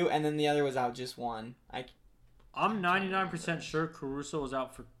out 2, and then the other was out just 1. I'm 99% sure Caruso was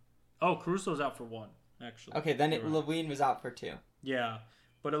out for. Oh, Caruso was out for 1, actually. Okay, then Levine was out for 2. Yeah,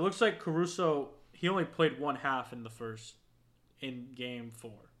 but it looks like Caruso. He only played 1 half in game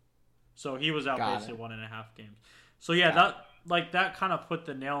 4. So he was out basically 1.5 games. So yeah, that kind of put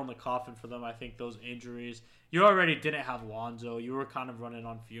the nail in the coffin for them. I think those injuries. You already didn't have Lonzo. You were kind of running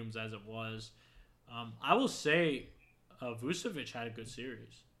on fumes as it was. I will say Vucevic had a good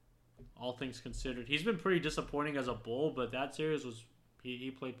series. All things considered. He's been pretty disappointing as a Bull, but that series was he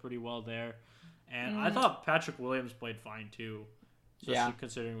played pretty well there. And I thought Patrick Williams played fine too. Especially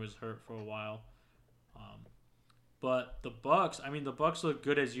considering he was hurt for a while. But the Bucks look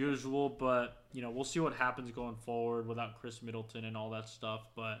good as usual, but we'll see what happens going forward without Chris Middleton and all that stuff.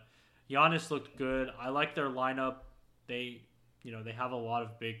 But Giannis looked good. I like their lineup. They have a lot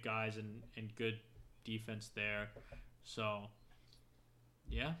of big guys and good defense there. So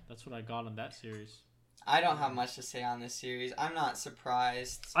yeah, that's what I got on that series. I don't have much to say on this series. I'm not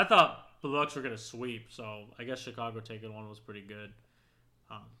surprised. I thought the Bucks were gonna sweep, so I guess Chicago taking 1 was pretty good.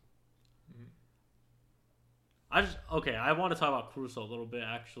 I want to talk about Caruso a little bit,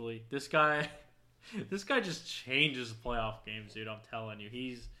 actually. This guy just changes playoff games, dude. I'm telling you.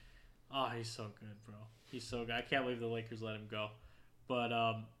 Oh, he's so good, bro. He's so good. I can't believe the Lakers let him go. But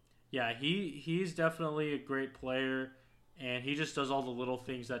yeah, he's definitely a great player, and he just does all the little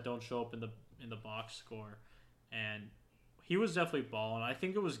things that don't show up in the box score. And he was definitely balling. I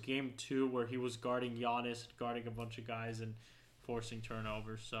think it was game 2 where he was guarding Giannis, guarding a bunch of guys, and forcing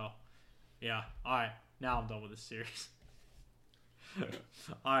turnovers. So yeah, all right. Now I'm done with this series.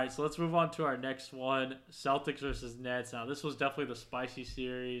 All right, so let's move on to our next one, Celtics versus Nets. Now, this was definitely the spicy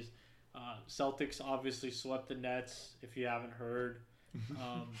series. Celtics obviously swept the Nets, if you haven't heard.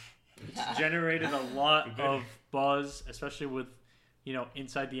 It's generated a lot of buzz, especially with,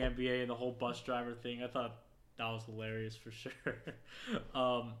 inside the NBA and the whole bus driver thing. I thought that was hilarious for sure.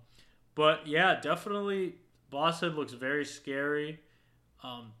 But, yeah, definitely Boston looks very scary.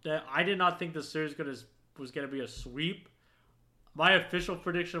 I did not think the series was going to be a sweep. My official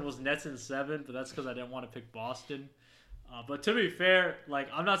prediction was Nets in 7, but that's because I didn't want to pick Boston. But to be fair,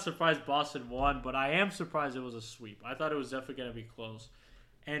 I'm not surprised Boston won, but I am surprised it was a sweep. I thought it was definitely going to be close.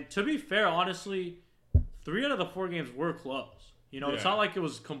 And to be fair, honestly, 3 out of the 4 games were close. It's not like it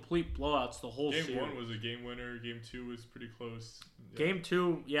was complete blowouts the whole series. Game 1 was a game winner. Game 2 was pretty close. Yeah. Game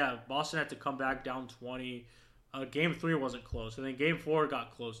 2, yeah, Boston had to come back down 20. Game 3 wasn't close. And then Game 4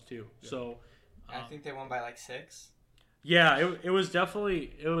 got close too. Yeah. So I think they won by 6. Yeah, it was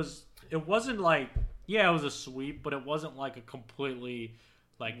definitely it wasn't it was a sweep, but it wasn't like a completely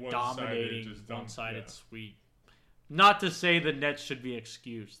dominating one-sided sweep. Not to say the Nets should be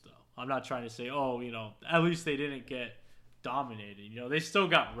excused though. I'm not trying to say at least they didn't get dominated. They still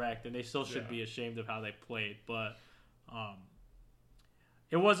got wrecked and they still should be ashamed of how they played, but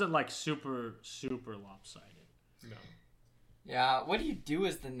it wasn't super super lopsided. No. Yeah, what do you do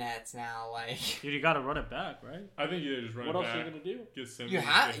as the Nets now? Dude, you got to run it back, right? I think you just run it back. What else are you gonna do? Get Simmons. You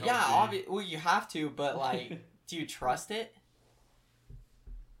have, well, you have to, but do you trust it?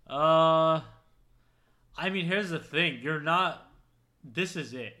 I mean, here's the thing: you're not. This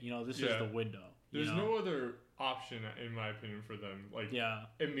is it. This is the window. There's no other option, in my opinion, for them.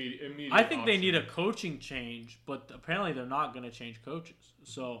 Immediate. I think they need a coaching change, but apparently they're not going to change coaches.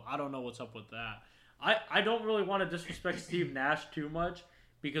 So I don't know what's up with that. I don't really want to disrespect Steve Nash too much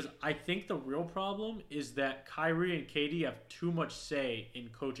because I think the real problem is that Kyrie and KD have too much say in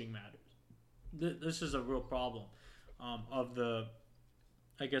coaching matters. This is a real problem of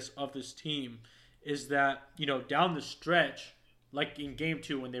this team is that, down the stretch, like in game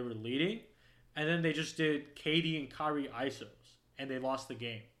 2 when they were leading, and then they just did KD and Kyrie ISOs and they lost the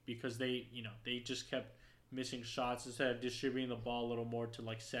game because they just kept missing shots instead of distributing the ball a little more to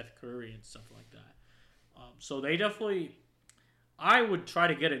Seth Curry and stuff like that. So they definitely, I would try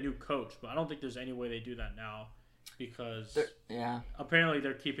to get a new coach, but I don't think there's any way they do that now because apparently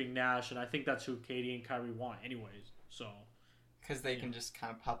they're keeping Nash, and I think that's who KD and Kyrie want anyways. So because they can just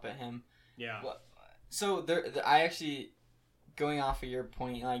kind of puppet him. Yeah. So I actually, going off of your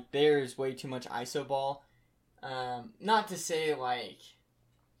point, there's way too much ISO ball. Not to say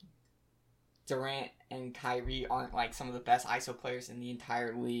Durant and Kyrie aren't some of the best ISO players in the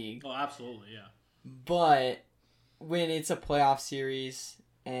entire league. Oh, absolutely, yeah. But when it's a playoff series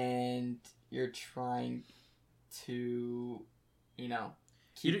and you're trying to,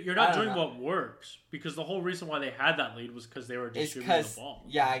 you're not doing what works because the whole reason why they had that lead was because they were distributing the ball.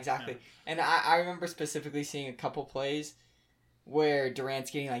 Yeah, exactly. Yeah. And I remember specifically seeing a couple plays where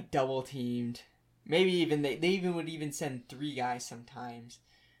Durant's getting double teamed. Maybe even they even would even send 3 guys sometimes,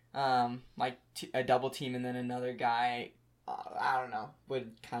 a double team and then another guy. I don't know,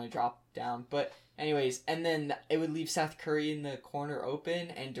 would kind of drop down. But anyways, and then it would leave Seth Curry in the corner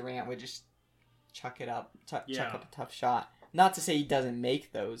open, and Durant would just chuck it up, chuck up a tough shot. Not to say he doesn't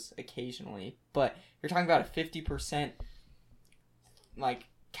make those occasionally, but you're talking about a 50%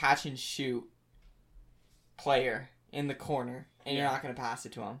 catch and shoot player in the corner, and you're not going to pass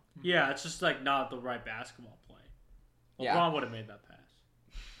it to him. Yeah, it's just not the right basketball play. LeBron would have made that pass.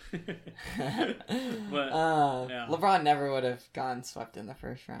 But LeBron never would have gotten swept in the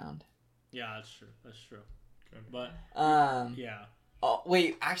first round. Yeah, that's true. Okay. But yeah. Oh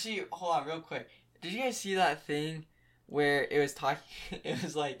wait, actually, hold on, real quick. Did you guys see that thing where it was talking? It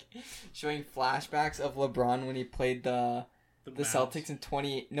was showing flashbacks of LeBron when he played the Celtics in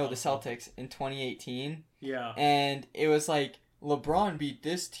the Celtics in 2018. Yeah. And it was LeBron beat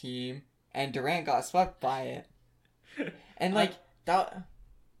this team and Durant got swept by it. And that.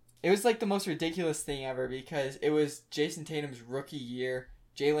 It was the most ridiculous thing ever because it was Jason Tatum's rookie year.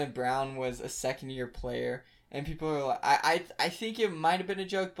 Jaylen Brown was a second-year player. And people are I think it might have been a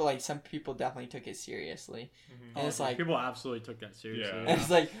joke, but some people definitely took it seriously. Mm-hmm. And it's people absolutely took that seriously. Yeah. And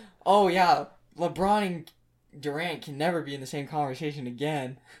it's oh yeah, LeBron Durant can never be in the same conversation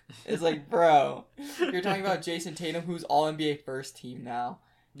again. It's like, bro, you're talking about Jason Tatum, who's all NBA first team now.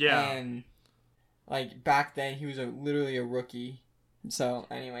 Yeah. And like back then, he was literally a rookie. So,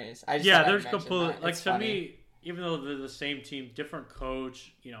 anyways, I just there's completely like to funny. me, even though they're the same team, different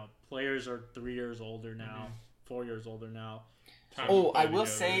coach. Players are 3 years older now, 4 years older now. I will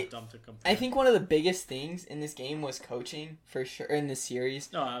say, I think one of the biggest things in this game was coaching for sure in this series.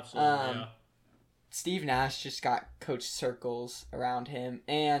 Oh, absolutely. Yeah. Steve Nash just got coach circles around him,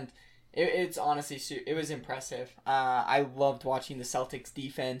 and it's honestly it was impressive. I loved watching the Celtics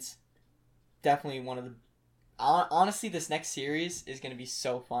defense. Definitely one of the. Honestly, this next series is going to be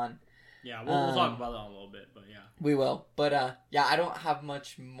so fun. Yeah, we'll talk about that in a little bit, but yeah. We will, but I don't have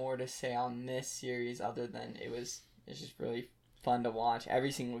much more to say on this series other than it's just really fun to watch.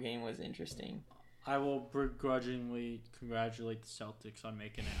 Every single game was interesting. I will begrudgingly congratulate the Celtics on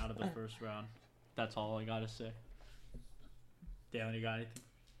making it out of the first round. That's all I gotta say. Dalen, you got anything?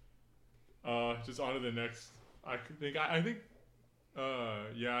 Just on to the next. I think. I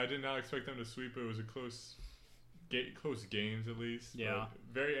did not expect them to sweep. It was a close games at least. Yeah.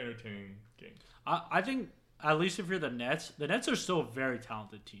 Very entertaining game. I think at least if you're the Nets are still a very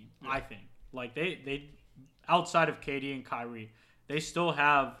talented team. Yeah. I think like they outside of KD and Kyrie, they still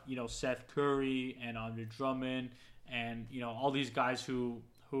have Seth Curry and Andre Drummond and all these guys who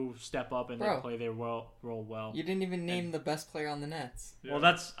step up and they play their role well. You didn't even name the best player on the Nets. Yeah.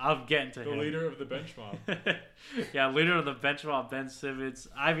 Well, I'm getting to the him. Leader of the bench mob. Yeah, leader of the bench mob, Ben Simmons.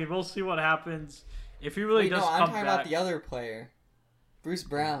 I mean, we'll see what happens if he really does come back. I'm talking about the other player, Bruce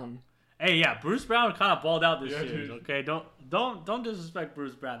Brown. Hey, yeah, Bruce Brown kind of balled out this series. Okay, don't disrespect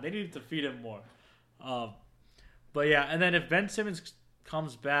Bruce Brown. They need to feed him more. But yeah, and then if Ben Simmons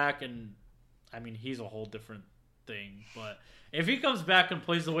comes back, and I mean he's a whole different thing, but if he comes back and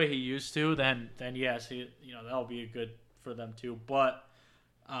plays the way he used to, then yes, that'll be good for them too. But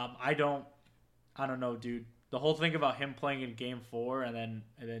I don't know, dude. The whole thing about him playing in Game 4 and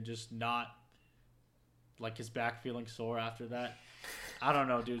then just not like his back feeling sore after that. I don't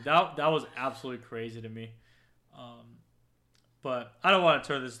know, dude. That was absolutely crazy to me. But I don't want to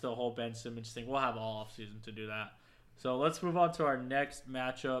turn this to the whole Ben Simmons thing. We'll have all offseason to do that. So let's move on to our next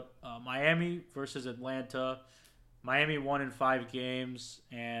matchup. Miami versus Atlanta. Miami won in 5 games.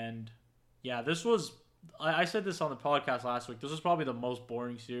 And, yeah, this was... I said this on the podcast last week. This was probably the most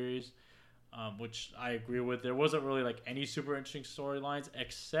boring series, which I agree with. There wasn't really, like, any super interesting storylines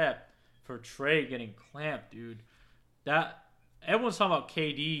except for Trae getting clamped, dude. Everyone's talking about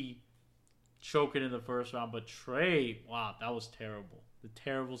KD choking in the first round, but Trae, wow, that was terrible. The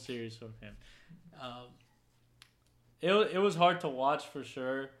terrible series from him. It was hard to watch for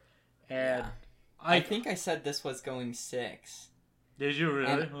sure, and yeah. I think I said this was going 6. Did you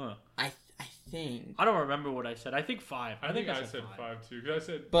really? Huh. I think. I don't remember what I said. I think 5. I think I said 5 too. Because I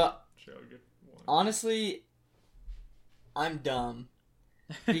said. But Trae would get 1. Honestly, I'm dumb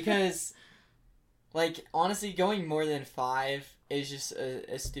because, like, honestly, going more than 5 is just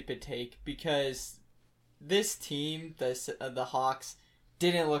a stupid take because this team, the Hawks,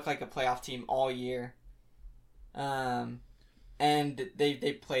 didn't look like a playoff team all year. And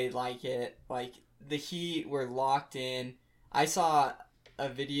they played like it. Like, the Heat were locked in. I saw a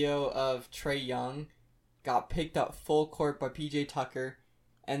video of Trae Young got picked up full court by PJ Tucker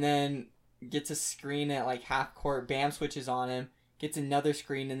and then gets a screen at like half court. Bam switches on him, gets another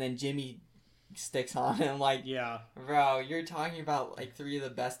screen, and then Jimmy sticks on him. Like, yeah, bro, you're talking about like 3 of the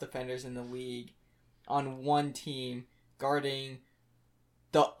best defenders in the league on one team guarding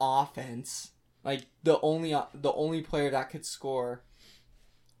the offense. Like, the only player that could score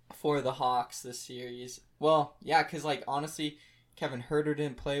for the Hawks this series. Well, yeah, because, like, honestly, Kevin Huerter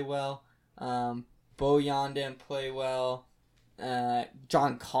didn't play well. Bojan didn't play well. Don't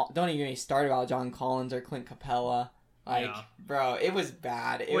even get me started about John Collins or Clint Capella. Like, yeah. Bro, it was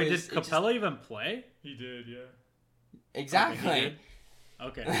bad. Did Capella even play? He did, yeah. Exactly.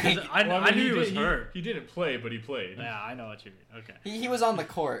 Okay. I knew he was hurt. He didn't play, but he played. Yeah, I know what you mean. Okay. He was on the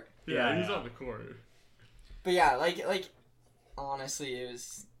court. Yeah, he's on the court. But yeah, like honestly, it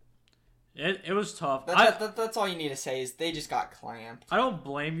was... It was tough. That's all you need to say is they just got clamped. I don't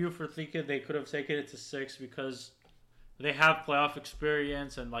blame you for thinking they could have taken it to 6 because they have playoff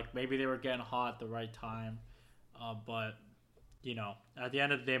experience and like maybe they were getting hot at the right time. But at the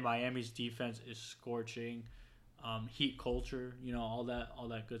end of the day, Miami's defense is scorching. Heat culture, all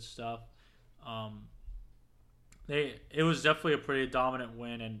that good stuff. It was definitely a pretty dominant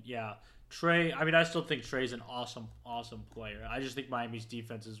win, and yeah. Trae, I mean, I still think Trae's an awesome player. I just think Miami's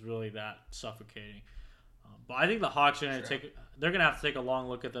defense is really that suffocating. But I think the Hawks are going to they're going to have to take a long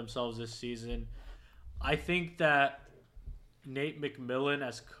look at themselves this season. I think that Nate McMillan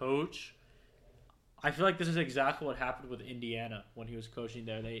as coach, I feel like this is exactly what happened with Indiana when he was coaching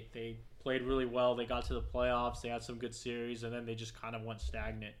there. They played really well. They got to the playoffs. They had some good series, and then they just kind of went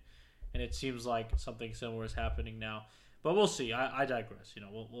stagnant. And it seems like something similar is happening now. But we'll see. I digress.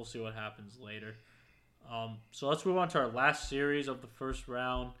 We'll see what happens later. So let's move on to our last series of the first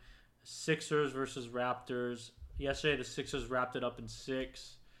round. Sixers versus Raptors. Yesterday, the Sixers wrapped it up in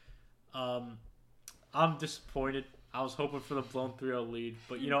 6. I'm disappointed. I was hoping for the blown 3-0 lead.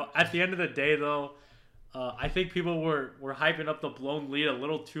 But, at the end of the day, though, I think people were hyping up the blown lead a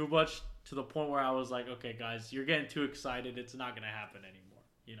little too much to the point where I was like, okay, guys, you're getting too excited. It's not going to happen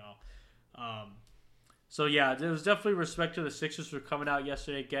anymore, So, yeah, there was definitely respect to the Sixers for coming out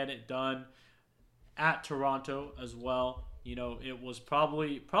yesterday, getting it done at Toronto as well. It was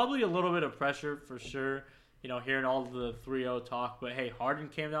probably a little bit of pressure for sure, hearing all of the 3-0 talk. But, hey, Harden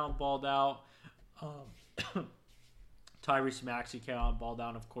came out and balled out. Tyrese Maxey came out and balled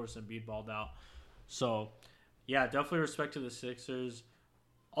out. Of course, Embiid balled out. So, yeah, definitely respect to the Sixers.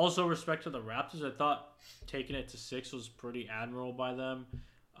 Also, respect to the Raptors. I thought taking it to 6 was pretty admirable by them.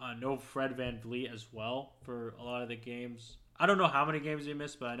 No Fred VanVleet as well for a lot of the games. I don't know how many games he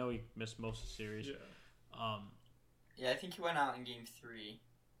missed, but I know he missed most of the series. Yeah. Yeah, I think he went out in Game 3.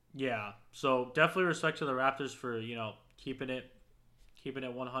 Yeah, so definitely respect to the Raptors for keeping it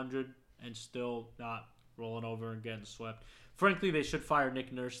 100 and still not rolling over and getting swept. Frankly, they should fire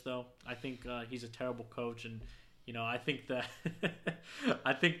Nick Nurse though. I think he's a terrible coach, and I think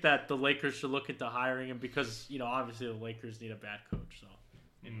that the Lakers should look into hiring him because obviously the Lakers need a bad coach. So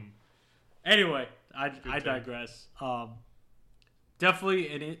anyway, I digress.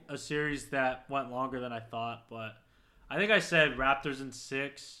 Definitely a series that went longer than I thought, but I think I said Raptors in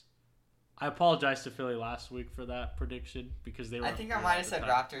 6. I apologize to Philly last week for that prediction because they were. I think I might have said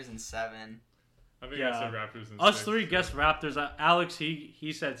Raptors in 7. I think I said Raptors in 6. Us 3 guessed Raptors. Alex,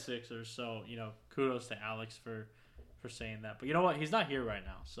 he said Sixers, so kudos to Alex for saying that. But you know what? He's not here right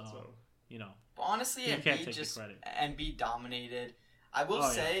now, so. But honestly, Embiid dominated. I will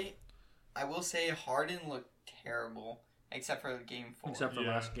say Harden looked terrible. Except for Game 4. Except for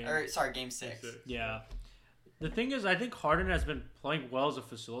last game. Game 6. Yeah. The thing is, I think Harden has been playing well as a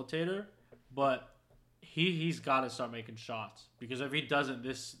facilitator, but he's got to start making shots. Because if he doesn't,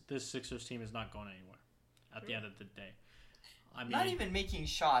 this Sixers team is not going anywhere at the end of the day. Not even making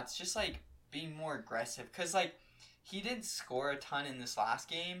shots, just, being more aggressive. Because, he didn't score a ton in this last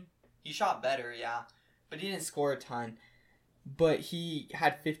game. He shot better, yeah. But he didn't score a ton. But he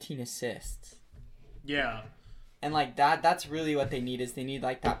had 15 assists. Yeah. And that's really what they need. Is they need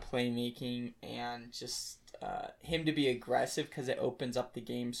that playmaking and just him to be aggressive because it opens up the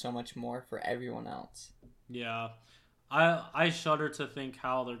game so much more for everyone else. Yeah, I shudder to think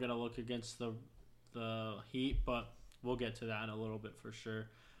how they're gonna look against the Heat, but we'll get to that in a little bit for sure.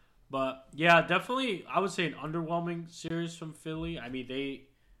 But yeah, definitely I would say an underwhelming series from Philly. I mean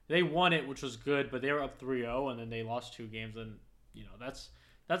they won it, which was good, but they were up 3-0 and then they lost 2 games, and that's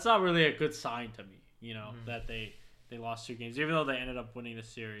not really a good sign to me. That they lost 2 games. Even though they ended up winning the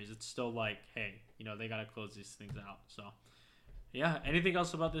series, it's still hey, they got to close these things out. So, yeah. Anything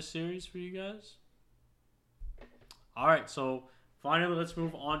else about this series for you guys? All right. So, finally, let's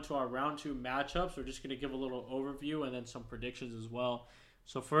move on to our round 2 matchups. We're just going to give a little overview and then some predictions as well.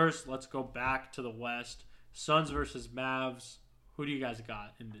 So, first, let's go back to the West. Suns versus Mavs. Who do you guys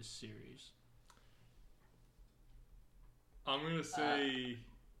got in this series? I'm going to say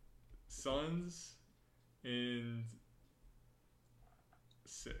Suns in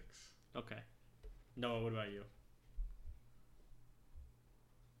 6. Okay. Noah, what about you?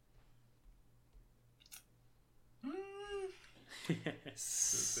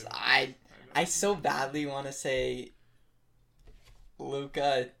 I so badly want to say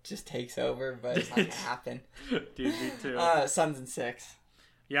Luka just takes over, but it's not gonna happen. Dude, me too. Suns in 6.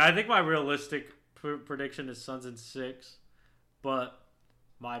 Yeah, I think my realistic prediction is Suns in 6, but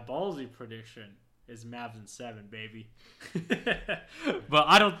my ballsy prediction is Mavs in 7, baby. But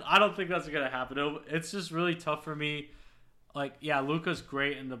I don't think that's gonna happen. It's just really tough for me. Luka's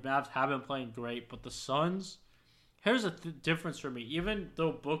great, and the Mavs have been playing great, but the Suns. Here's a difference for me. Even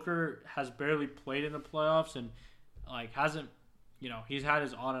though Booker has barely played in the playoffs and hasn't, he's had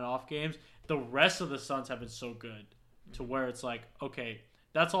his on and off games, the rest of the Suns have been so good to where it's okay,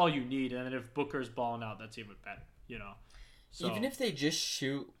 that's all you need. And then if Booker's balling out, that's even better, So, even if they just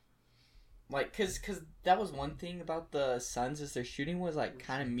shoot, because that was one thing about the Suns is their shooting was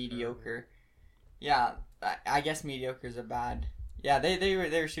kind of mediocre. Yeah, I guess mediocres are bad. Yeah, they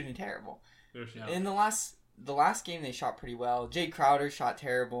were shooting terrible. In the last game they shot pretty well. Jay Crowder shot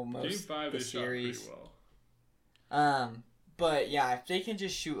terrible most Game 5 of the series. Shot pretty well. But yeah, if they can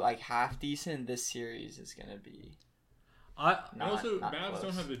just shoot like half decent, this series is gonna be. And also, Mavs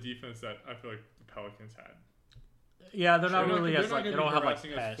don't have the defense that I feel like the Pelicans had. Yeah, they're not really as like they don't have like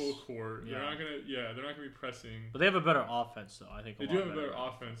pass. Full court. They're not gonna be pressing. But they have a better offense, though. I think they do have a better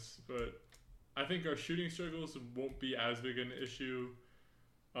offense, but I think our shooting struggles won't be as big an issue.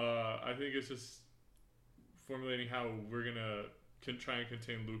 I think it's just formulating how we're gonna try and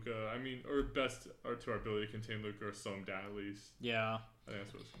contain Luka. I mean, or to our ability to contain Luka or slow him down at least. Yeah, I think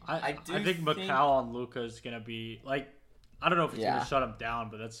that's what it's gonna be. I think Mikal on Luka is gonna be like, I don't know if it's gonna shut him down,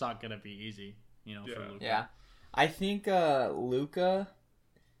 but that's not gonna be easy, for Luka. Yeah, I think Luka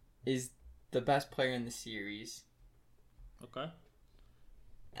is the best player in the series. Okay.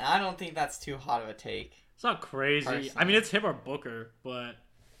 And I don't think that's too hot of a take. It's not crazy. Personally. I mean, it's him or Booker, but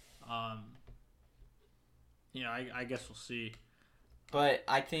I guess we'll see. But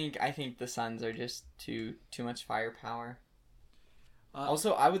I think the Suns are just too much firepower.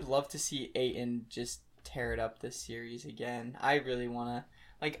 Also, I would love to see Ayton just tear it up this series again. I really want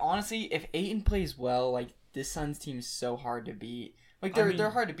to. Honestly, if Ayton plays well, this Suns team is so hard to beat. They're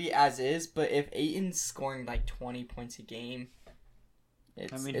hard to beat as is, but if Ayton's scoring 20 points a game,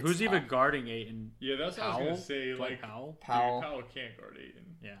 it's who's tough. Even guarding Ayton? Yeah, that's what I was gonna say. Powell. Powell can't guard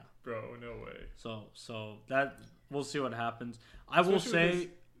Ayton. Yeah, bro, no way. So that we'll see what happens. I will say.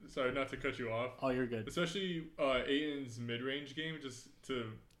 Sorry, not to cut you off. Oh, you're good. Especially Ayton's mid-range game, it's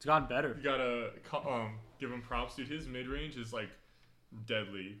gotten better. You gotta give him props, dude. His mid-range is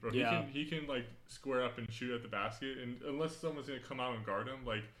deadly, bro. Yeah. He can square up and shoot at the basket, and unless someone's gonna come out and guard him,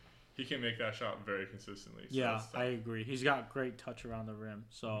 he can make that shot very consistently. So yeah, I agree. He's got great touch around the rim.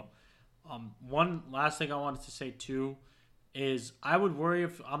 So, one last thing I wanted to say too is I would worry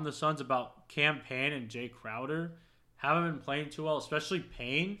if I'm the Suns about Cam Payne and Jay Crowder. Haven't been playing too well, especially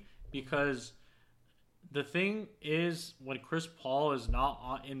Payne, because the thing is when Chris Paul is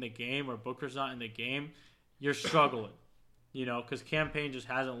not in the game or Booker's not in the game, you're struggling. Because Cam Payne just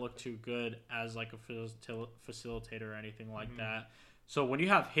hasn't looked too good as a facilitator or anything like that. So when you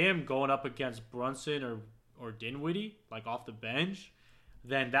have him going up against Brunson or Dinwiddie, off the bench,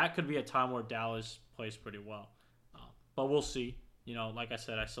 then that could be a time where Dallas plays pretty well. But we'll see. Like I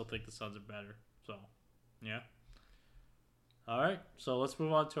said, I still think the Suns are better. So, yeah. All right, so let's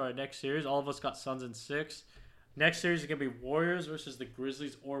move on to our next series. All of us got Suns in 6. Next series is going to be Warriors versus the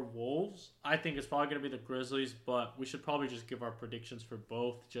Grizzlies or Wolves. I think it's probably going to be the Grizzlies, but we should probably just give our predictions for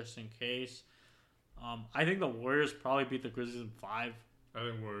both just in case. I think the Warriors probably beat the Grizzlies in 5. I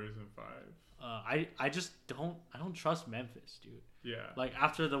think Warriors in 5. I just don't trust Memphis, dude. Yeah.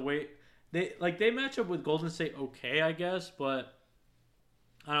 After the way they match up with Golden State okay, I guess, but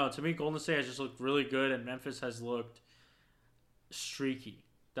I don't know. To me, Golden State has just looked really good, and Memphis has looked streaky.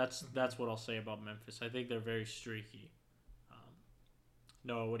 That's what I'll say about Memphis. I think they're very streaky.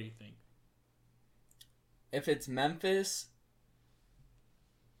 Noah, what do you think? If it's Memphis,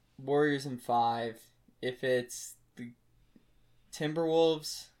 Warriors in 5. If it's the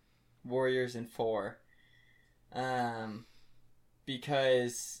Timberwolves, Warriors in 4.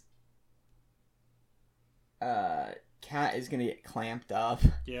 Because Cat is gonna get clamped up.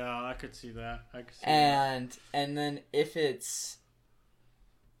 Yeah, I could see that. And then if it's,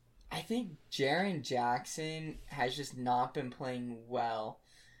 I think Jaren Jackson has just not been playing well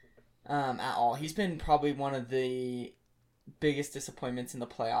at all. He's been probably one of the biggest disappointments in the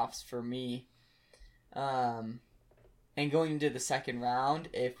playoffs for me. And going into the second round,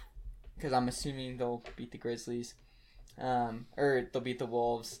 because I'm assuming they'll beat the Grizzlies, or they'll beat the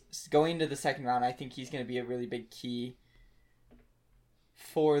Wolves. Going into the second round, I think he's going to be a really big key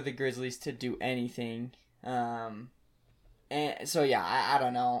for the Grizzlies to do anything. And so, yeah, I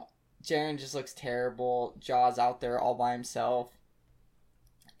don't know. Jaren just looks terrible. Jaw's out there all by himself.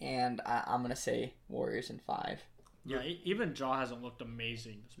 And I'm going to say Warriors in 5. Yeah, even Jaw hasn't looked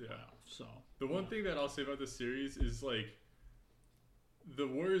amazing this playoff. So the one thing that I'll say about this series is the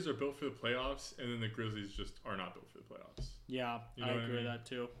Warriors are built for the playoffs, and then the Grizzlies just are not built for the playoffs. Yeah, I agree with that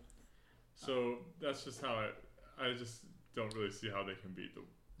too. So that's just how I just don't really see how they can beat the.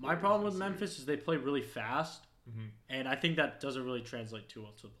 My problem with Memphis is they play really fast, mm-hmm. and I think that doesn't really translate too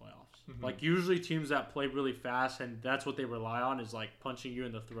well to the playoffs. Mm-hmm. Usually teams that play really fast, and that's what they rely on is punching you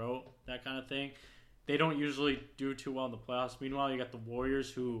in the throat, that kind of thing. They don't usually do too well in the playoffs. Meanwhile, you got the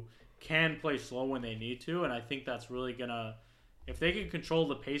Warriors who can play slow when they need to, and I think that's really gonna. If they can control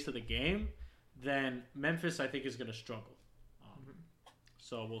the pace of the game, then Memphis, I think, is going to struggle.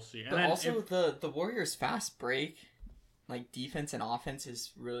 So we'll see. But also, the Warriors' fast break, defense and offense,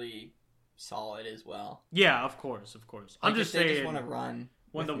 is really solid as well. Yeah, of course. I'm just saying. They just want to run.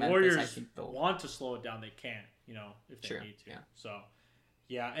 when the Memphis, Warriors they'll... want to slow it down, they can. If they need to. Yeah. So,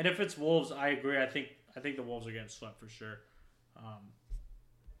 yeah, and if it's Wolves, I agree. I think the Wolves are getting swept for sure.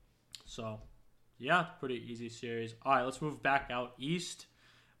 So, yeah, pretty easy series. All right, let's move back out east.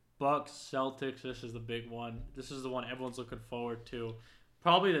 Bucks, Celtics. This is the big one. This is the one everyone's looking forward to.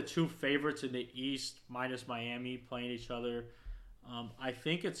 Probably the two favorites in the East, minus Miami, playing each other. I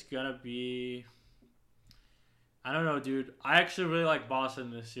think it's gonna be. I don't know, dude. I actually really like Boston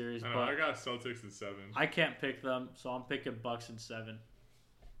in this series, but I got Celtics in 7. I can't pick them, so I'm picking Bucks in 7.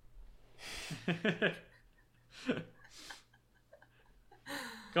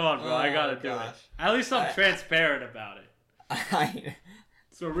 Come on, bro. I gotta do it. At least I'm transparent about it.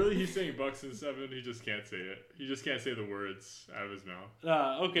 So really, he's saying Bucks in 7. He just can't say it. He just can't say the words out of his mouth.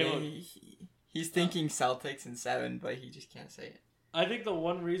 Okay. Yeah, Look. He's thinking Celtics in 7, but he just can't say it. I think the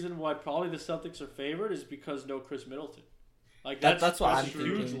one reason why probably the Celtics are favored is because no Chris Middleton. Like that's what I'm a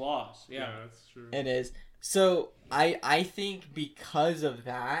huge thinking. loss. Yeah, that's true. It is. So I think because of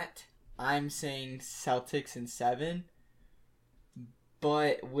that, I'm saying Celtics in 7.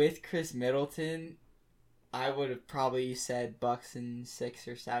 But with Chris Middleton, I would have probably said Bucks in 6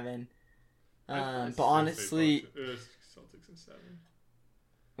 or 7. But honestly, Celtics in 7.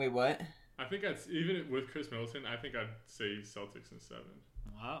 Wait, what? I think even with Chris Middleton, I think I'd say Celtics in 7.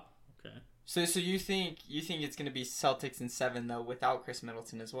 Wow. Okay. So you think it's gonna be Celtics in 7 though without Chris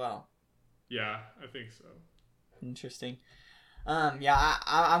Middleton as well? Yeah, I think so. Interesting. Yeah,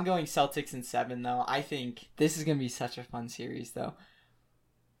 I'm going Celtics in 7 though. I think this is gonna be such a fun series though.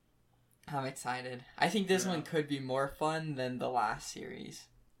 I'm excited. I think this one could be more fun than the last series.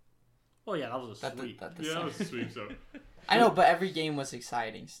 Well, yeah, that was a sweep. That was a sweep. So I know, but every game was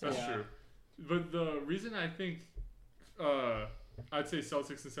exciting still. That's true. But the reason I think I'd say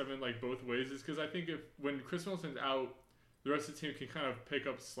Celtics in 7 like both ways is because I think when Chris Middleton's out, the rest of the team can kind of pick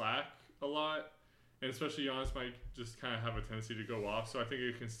up slack a lot, and especially Giannis might just kind of have a tendency to go off. So I think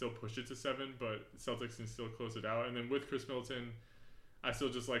it can still push it to 7, but Celtics can still close it out. And then with Chris Middleton, I still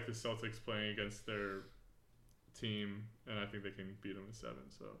just like the Celtics playing against their team, and I think they can beat them in 7.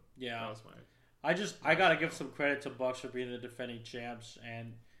 So that was my. I gotta give some credit to Bucks for being the defending champs,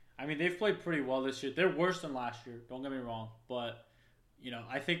 and I mean they've played pretty well this year. They're worse than last year. Don't get me wrong, but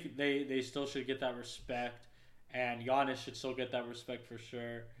I think they still should get that respect, and Giannis should still get that respect for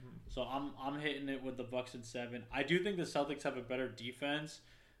sure. Mm-hmm. So I'm hitting it with the Bucks in 7. I do think the Celtics have a better defense,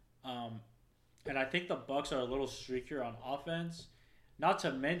 and I think the Bucks are a little streakier on offense. Not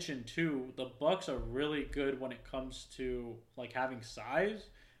to mention too, the Bucks are really good when it comes to like having size.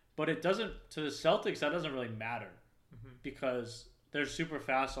 But it doesn't, to the Celtics, that doesn't really matter because they're super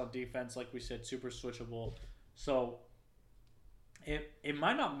fast on defense, like we said, super switchable. So it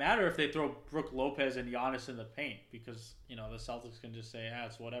might not matter if they throw Brook Lopez and Giannis in the paint because, the Celtics can just say,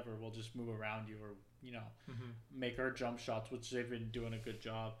 it's whatever, we'll just move around you or, make our jump shots, which they've been doing a good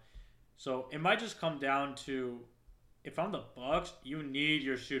job. So it might just come down to, if I'm the Bucks, you need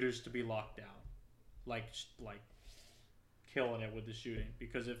your shooters to be locked down. Like killing it with the shooting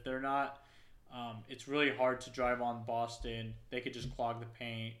because if they're not, it's really hard to drive on Boston. They could just clog the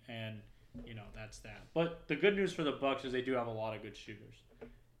paint, and that's that. But the good news for the Bucks is they do have a lot of good shooters.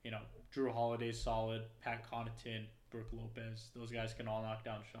 Drew Holiday's solid, Pat Connaughton, Brook Lopez. Those guys can all knock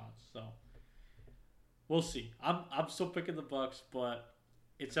down shots. So we'll see. I'm still picking the Bucks, but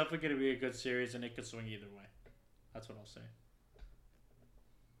it's definitely going to be a good series, and it could swing either way. That's what I'll say.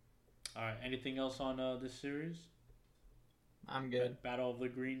 All right. Anything else on this series? I'm good. Battle of the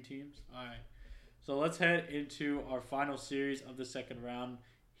green teams. All right. So let's head into our final series of the second round.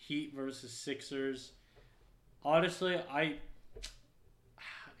 Heat versus Sixers. Honestly,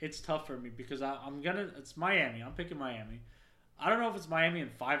 it's tough for me because it's Miami. I'm picking Miami. I don't know if it's Miami in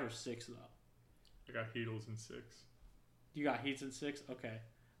 5 or 6 though. I got Heatles in 6. You got Heats in 6? Okay.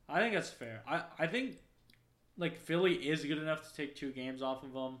 I think that's fair. I think like Philly is good enough to take 2 games off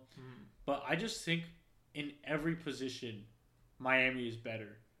of them. But I just think in every position Miami is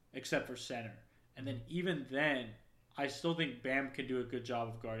better, except for center. And then even then, I still think Bam can do a good job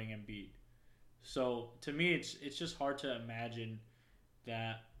of guarding Embiid. So to me, it's just hard to imagine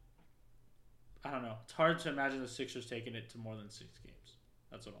that. I don't know. It's hard to imagine the Sixers taking it to more than 6 games.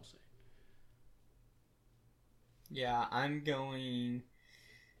 That's what I'll say. Yeah, I'm going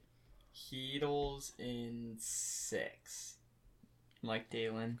Heatles in 6. Like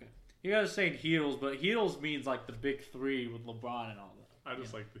Dalen. Okay. You guys saying Heatles, but Heatles means like the big 3 with LeBron and all that. I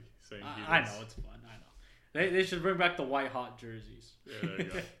just like saying Heatles. I know, it's fun. I know. They should bring back the white hot jerseys. Yeah, there you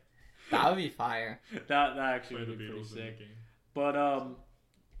go. That would be fire. That actually would be pretty sick. But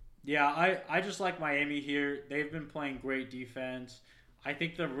yeah, I just like Miami here. They've been playing great defense. I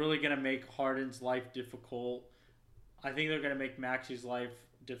think they're really going to make Harden's life difficult. I think they're going to make Maxi's life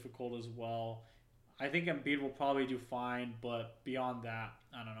difficult as well. I think Embiid will probably do fine, but beyond that,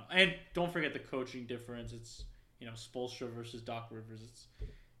 I don't know. And don't forget the coaching difference. It's, Spoelstra versus Doc Rivers. It's,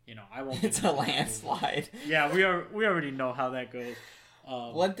 I won't. It's a landslide. Yeah, we already know how that goes.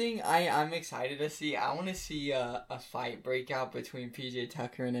 One thing I'm excited to see, I want to see a fight break out between PJ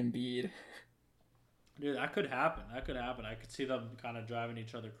Tucker and Embiid. Dude, that could happen. I could see them kind of driving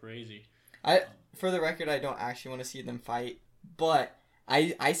each other crazy. For the record, I don't actually want to see them fight, but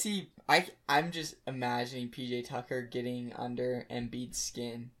I'm just imagining PJ Tucker getting under Embiid's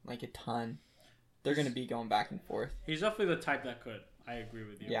skin like a ton. They're going to be going back and forth. He's definitely the type that could. I agree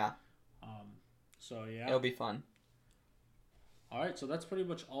with you. Yeah. So, yeah. It'll be fun. All right, so that's pretty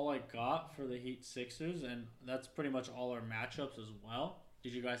much all I got for the Heat Sixers, and that's pretty much all our matchups as well.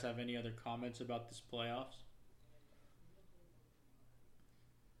 Did you guys have any other comments about this playoffs?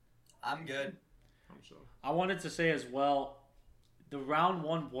 I'm good. I wanted to say as well, the round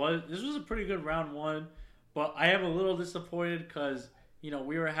one this was a pretty good round one, but I am a little disappointed because,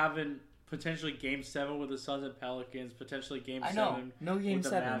 we were having potentially Game 7 with the Suns and Pelicans, potentially Game 7 no Game with the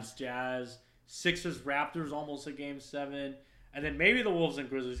 7. Mavs, Jazz, Sixers, Raptors almost a Game 7, and then maybe the Wolves and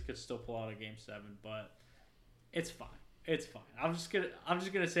Grizzlies could still pull out a Game 7, but it's fine. It's fine. I'm just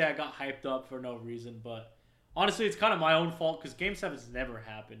gonna say I got hyped up for no reason, but honestly, it's kind of my own fault because Game 7's never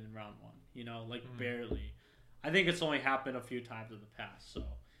happened in round one. Barely. I think it's only happened a few times in the past, so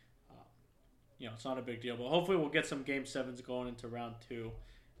it's not a big deal. But hopefully, we'll get some Game 7s going into round 2,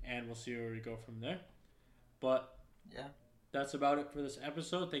 and we'll see where we go from there. But yeah, that's about it for this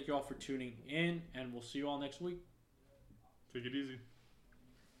episode. Thank you all for tuning in, and we'll see you all next week. Take it easy.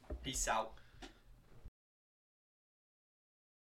 Peace out.